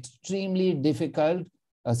in extremely difficult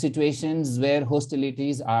situations where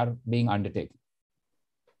hostilities are being undertaken.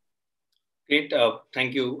 Great.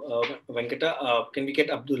 Thank you, Venkata. Can we get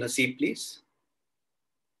Abdul Hasib, please?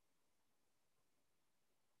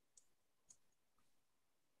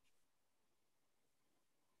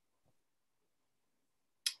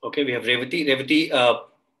 Okay, we have Revati. Revati,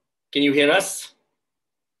 can you hear us?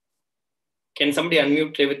 Can somebody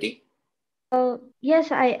unmute Revati?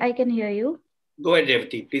 Yes, I can hear you. Go ahead,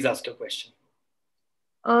 Revati. Please ask your question.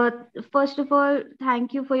 First of all,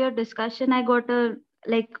 thank you for your discussion. I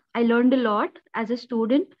learned a lot as a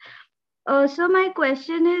student. So my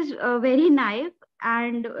question is very naive,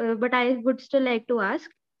 but I would still like to ask.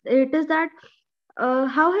 It is that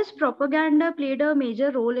how has propaganda played a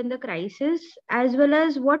major role in the crisis, as well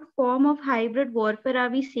as what form of hybrid warfare are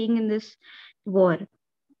we seeing in this war?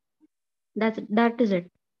 That is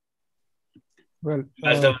it. Well,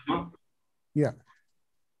 yeah.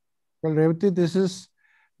 Well, Revati, this is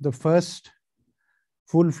the first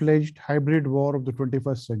full-fledged hybrid war of the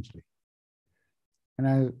 21st century.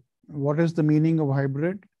 And what is the meaning of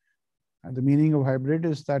hybrid? The meaning of hybrid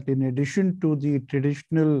is that in addition to the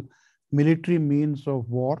traditional military means of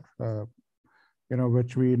war,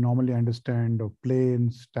 which we normally understand of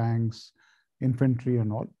planes, tanks, infantry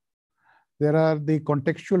and all, there are the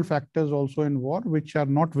contextual factors also in war, which are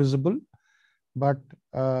not visible, but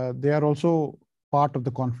they are also part of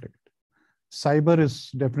the conflict. Cyber is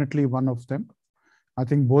definitely one of them. I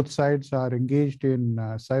think both sides are engaged in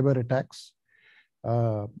cyber attacks.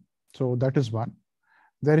 So that is one.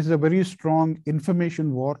 There is a very strong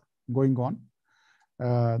information war going on.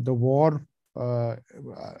 The war, a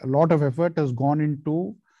lot of effort has gone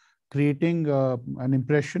into creating an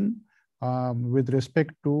impression with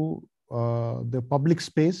respect to the public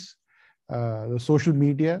space, the social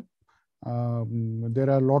media. There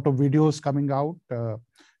are a lot of videos coming out.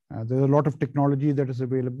 There's a lot of technology that is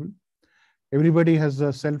available. Everybody has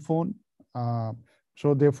a cell phone.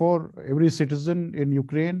 So therefore, every citizen in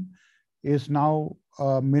Ukraine is now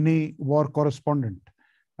a mini war correspondent.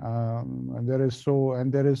 There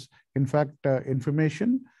is, in fact,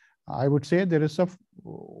 information. I would say there is a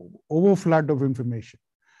overflood of information.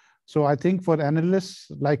 So I think for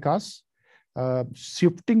analysts like us,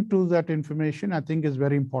 shifting to that information, I think is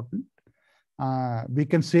very important. We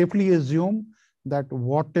can safely assume that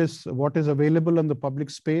what is available in the public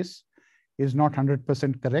space is not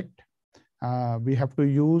 100% correct. We have to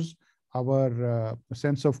use our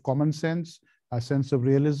sense of common sense, a sense of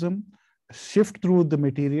realism, shift through the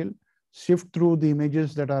material, shift through the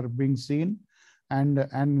images that are being seen,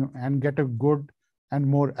 and get a good and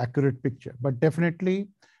more accurate picture. But definitely,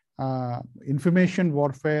 information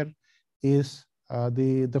warfare is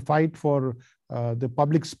the fight for the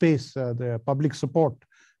public space, the public support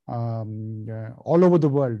all over the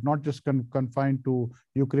world, not just confined to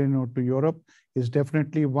Ukraine or to Europe, is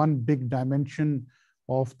definitely one big dimension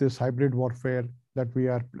of this hybrid warfare that we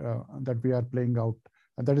are playing out,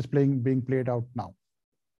 that is being played out now.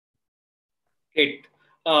 Great.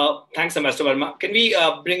 Thanks, Ambassador Varma. Can we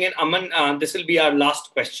bring in Aman? This will be our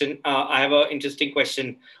last question. I have an interesting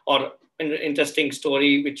question or an interesting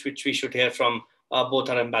story which we should hear from both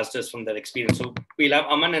our ambassadors from their experience. So we'll have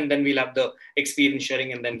Aman, and then we'll have the experience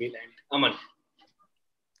sharing, and then we'll end. Aman.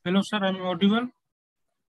 Hello, sir. I'm audible?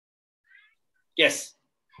 Yes.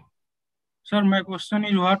 Sir, my question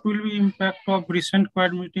is, what will be impact of recent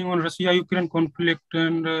Quad meeting on Russia-Ukraine conflict?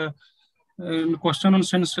 And question on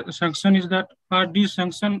sanction is that, are these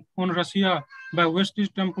sanctions on Russia by West is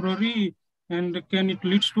temporary, and can it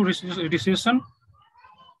lead to recession?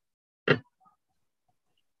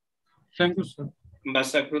 Thank you, sir.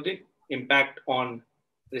 Ambassador Akbaruddin, impact on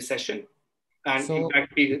recession and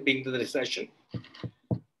impact being to the recession.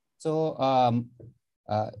 So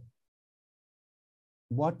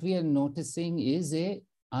what we are noticing is a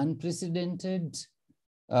unprecedented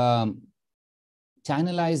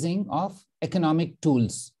channelizing of economic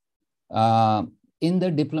tools in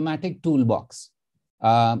the diplomatic toolbox.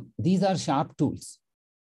 These are sharp tools.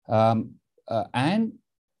 And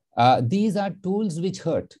these are tools which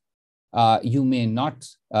hurt. You may not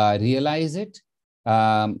realize it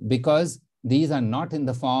because these are not in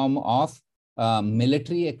the form of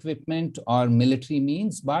military equipment or military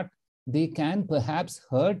means, but they can perhaps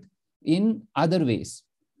hurt in other ways.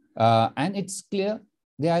 And it's clear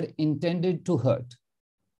they are intended to hurt.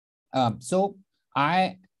 So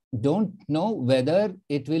I don't know whether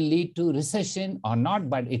it will lead to recession or not,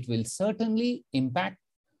 but it will certainly impact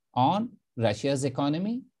on Russia's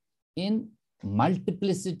economy in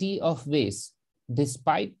multiplicity of ways,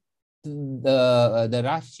 despite the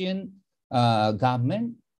Russian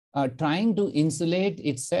government trying to insulate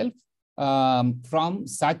itself from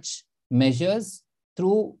such measures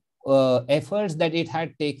through efforts that it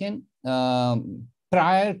had taken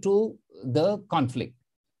prior to the conflict.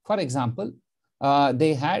 For example,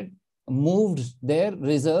 they had moved their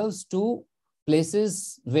reserves to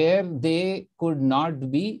places where they could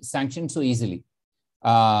not be sanctioned so easily.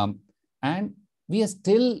 And we are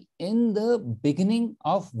still in the beginning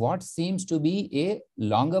of what seems to be a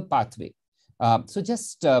longer pathway. So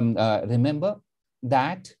just remember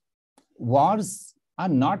that wars are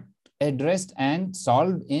not addressed and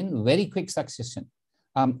solved in very quick succession.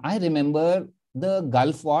 I remember the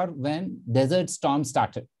Gulf War when Desert Storm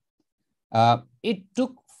started. It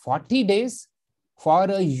took 40 days for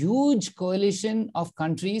a huge coalition of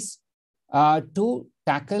countries to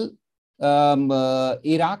tackle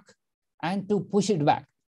Iraq and to push it back.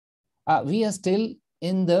 We are still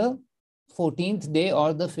in the 14th day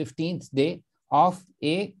or the 15th day of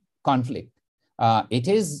a conflict. It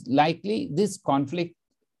is likely this conflict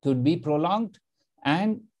could be prolonged,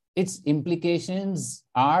 and its implications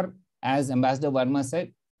are, as Ambassador Varma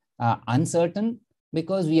said, uncertain,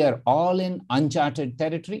 because we are all in uncharted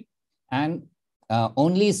territory, and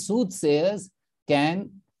only soothsayers can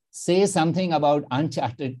say something about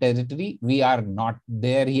uncharted territory. We are not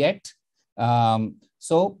there yet.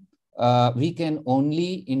 So we can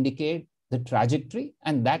only indicate the trajectory,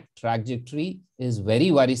 and that trajectory is very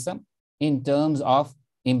worrisome in terms of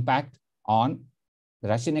impact on the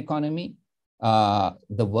Russian economy,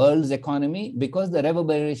 the world's economy, because the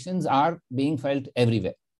reverberations are being felt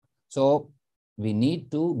everywhere. So we need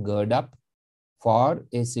to gird up for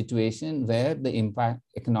a situation where the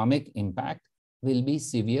economic impact will be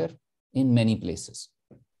severe in many places.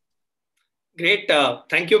 Great.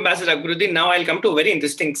 Thank you, Ambassador Akbaruddin. Now I'll come to a very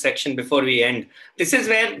interesting section before we end. This is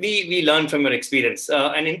where we learn from your experience.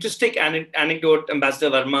 An interesting anecdote, Ambassador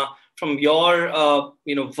Varma, from your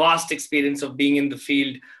vast experience of being in the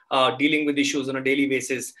field, dealing with issues on a daily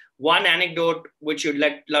basis. One anecdote which you'd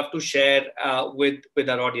love to share with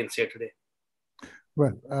our audience here today.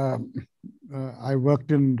 Well, I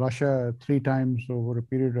worked in Russia 3 times over a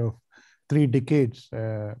period of 3 decades.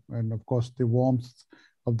 And of course, the warmth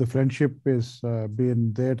of the friendship is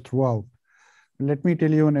been there throughout. Let me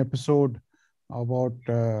tell you an episode about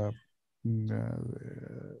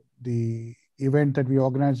the event that we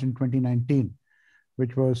organized in 2019,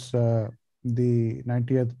 which was the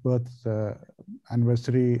 90th birth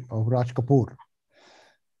anniversary of Raj Kapoor.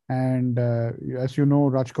 And as you know,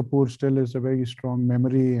 Raj Kapoor still is a very strong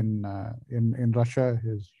memory in Russia.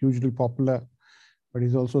 He's hugely popular, but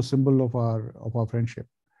he's also a symbol of our friendship.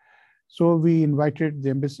 So we invited, the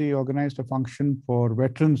embassy organized a function for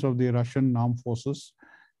veterans of the Russian armed forces,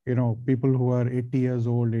 people who are 80 years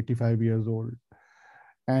old, 85 years old.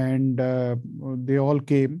 And they all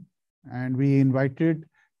came, and we invited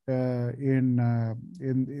in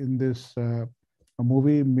this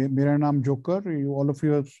movie, Mera Naam Joker.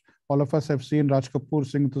 All of us have seen Raj Kapoor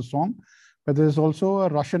sing the song, but there's also a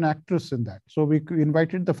Russian actress in that. So we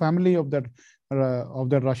invited the family of that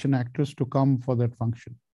Russian actress to come for that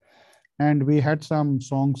function. And we had some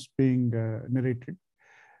songs being narrated.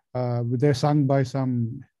 They're sung by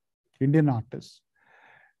some Indian artists.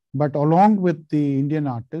 But along with the Indian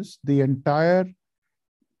artists, the entire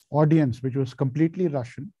audience, which was completely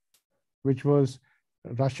Russian, which was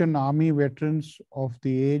Russian army veterans of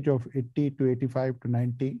the age of 80 to 85 to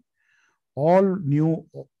 90, all knew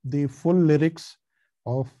the full lyrics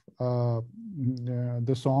of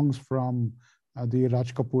the songs from the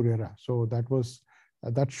Raj Kapoor era. So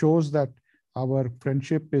that shows that our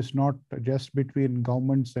friendship is not just between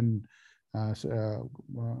governments and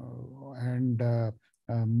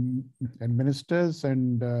ministers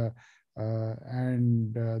and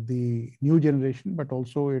the new generation, but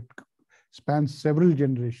also it spans several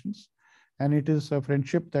generations, and it is a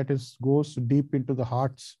friendship that goes deep into the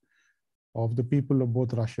hearts of the people of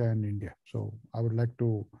both Russia and India. So I would like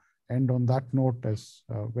to end on that note as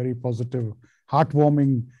a very positive,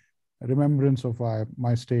 heartwarming remembrance of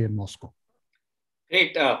my stay in Moscow.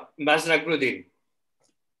 Great. Ambassador Akbaruddin.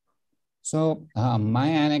 So my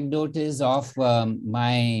anecdote is of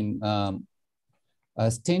my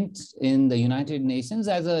stint in the United Nations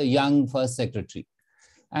as a young first secretary.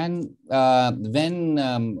 And when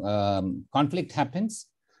conflict happens,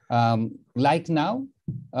 like now,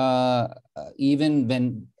 even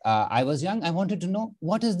when I was young, I wanted to know,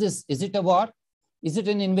 what is this? Is it a war? Is it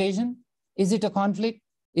an invasion? Is it a conflict?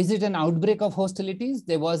 Is it an outbreak of hostilities?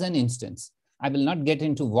 There was an instance. I will not get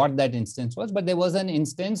into what that instance was, but there was an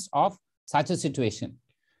instance of such a situation.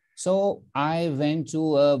 So I went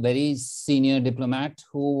to a very senior diplomat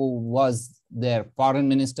who was their foreign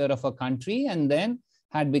minister of a country and then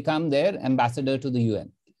had become their ambassador to the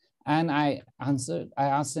UN. And I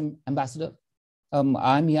asked him, Ambassador,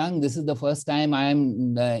 I'm young. This is the first time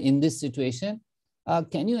I'm in this situation.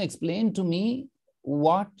 Can you explain to me,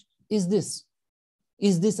 what is this?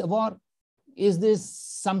 Is this a war? Is this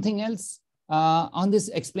something else? On this,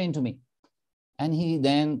 explain to me. And he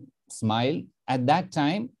then smiled. At that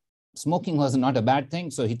time, smoking was not a bad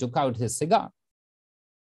thing. So he took out his cigar,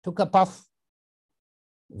 took a puff,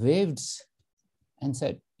 waved, and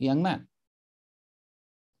said, young man,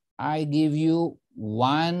 I give you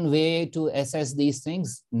one way to assess these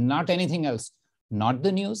things, not anything else, not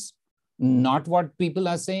the news, not what people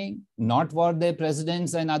are saying, not what their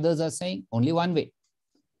presidents and others are saying, only one way.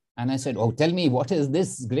 And I said, oh, tell me, what is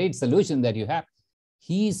this great solution that you have?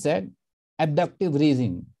 He said, abductive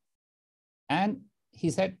reasoning. And he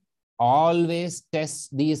said, always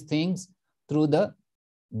test these things through the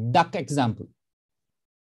duck example.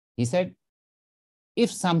 He said,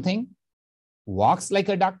 if something walks like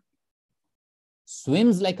a duck,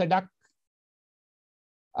 swims like a duck,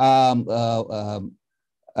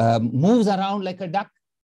 moves around like a duck,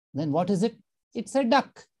 then what is it? It's a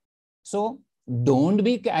duck. So don't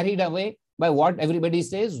be carried away by what everybody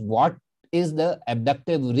says. What is the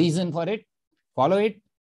abductive reason for it? Follow it.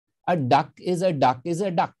 A duck is a duck is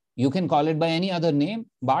a duck. You can call it by any other name,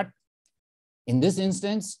 but in this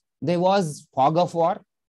instance, there was fog of war.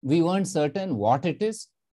 We weren't certain what it is,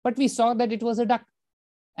 but we saw that it was a duck.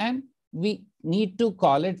 And we need to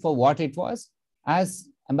call it for what it was, as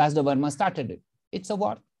Ambassador Varma started it. It's a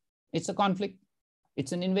war. It's a conflict.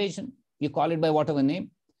 It's an invasion. You call it by whatever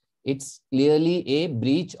name. It's clearly a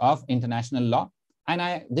breach of international law.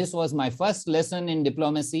 And this was my first lesson in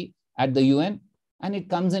diplomacy at the UN, and it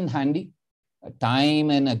comes in handy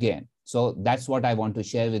time and again. So that's what I want to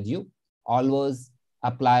share with you. Always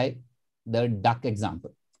apply the duck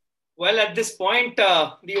example. Well, at this point,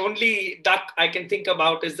 the only duck I can think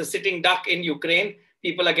about is the sitting duck in Ukraine.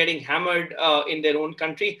 People are getting hammered in their own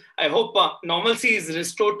country. I hope normalcy is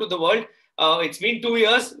restored to the world. It's been 2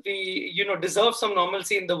 years. We, deserve some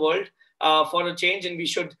normalcy in the world for a change, and we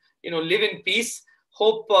should, live in peace.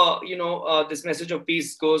 Hope, this message of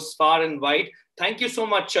peace goes far and wide. Thank you so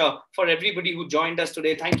much for everybody who joined us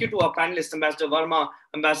today. Thank you to our panelists, Ambassador Varma,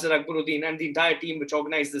 Ambassador Akbaruddin, and the entire team which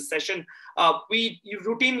organized this session. We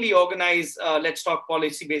routinely organize Let's Talk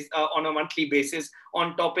Policy on a monthly basis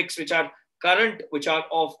on topics which are current, which are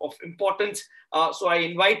of importance. So I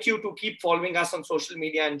invite you to keep following us on social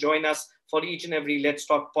media and join us for each and every Let's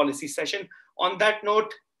Talk Policy session. On that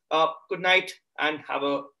note, good night and have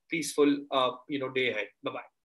a peaceful day ahead. Bye-bye.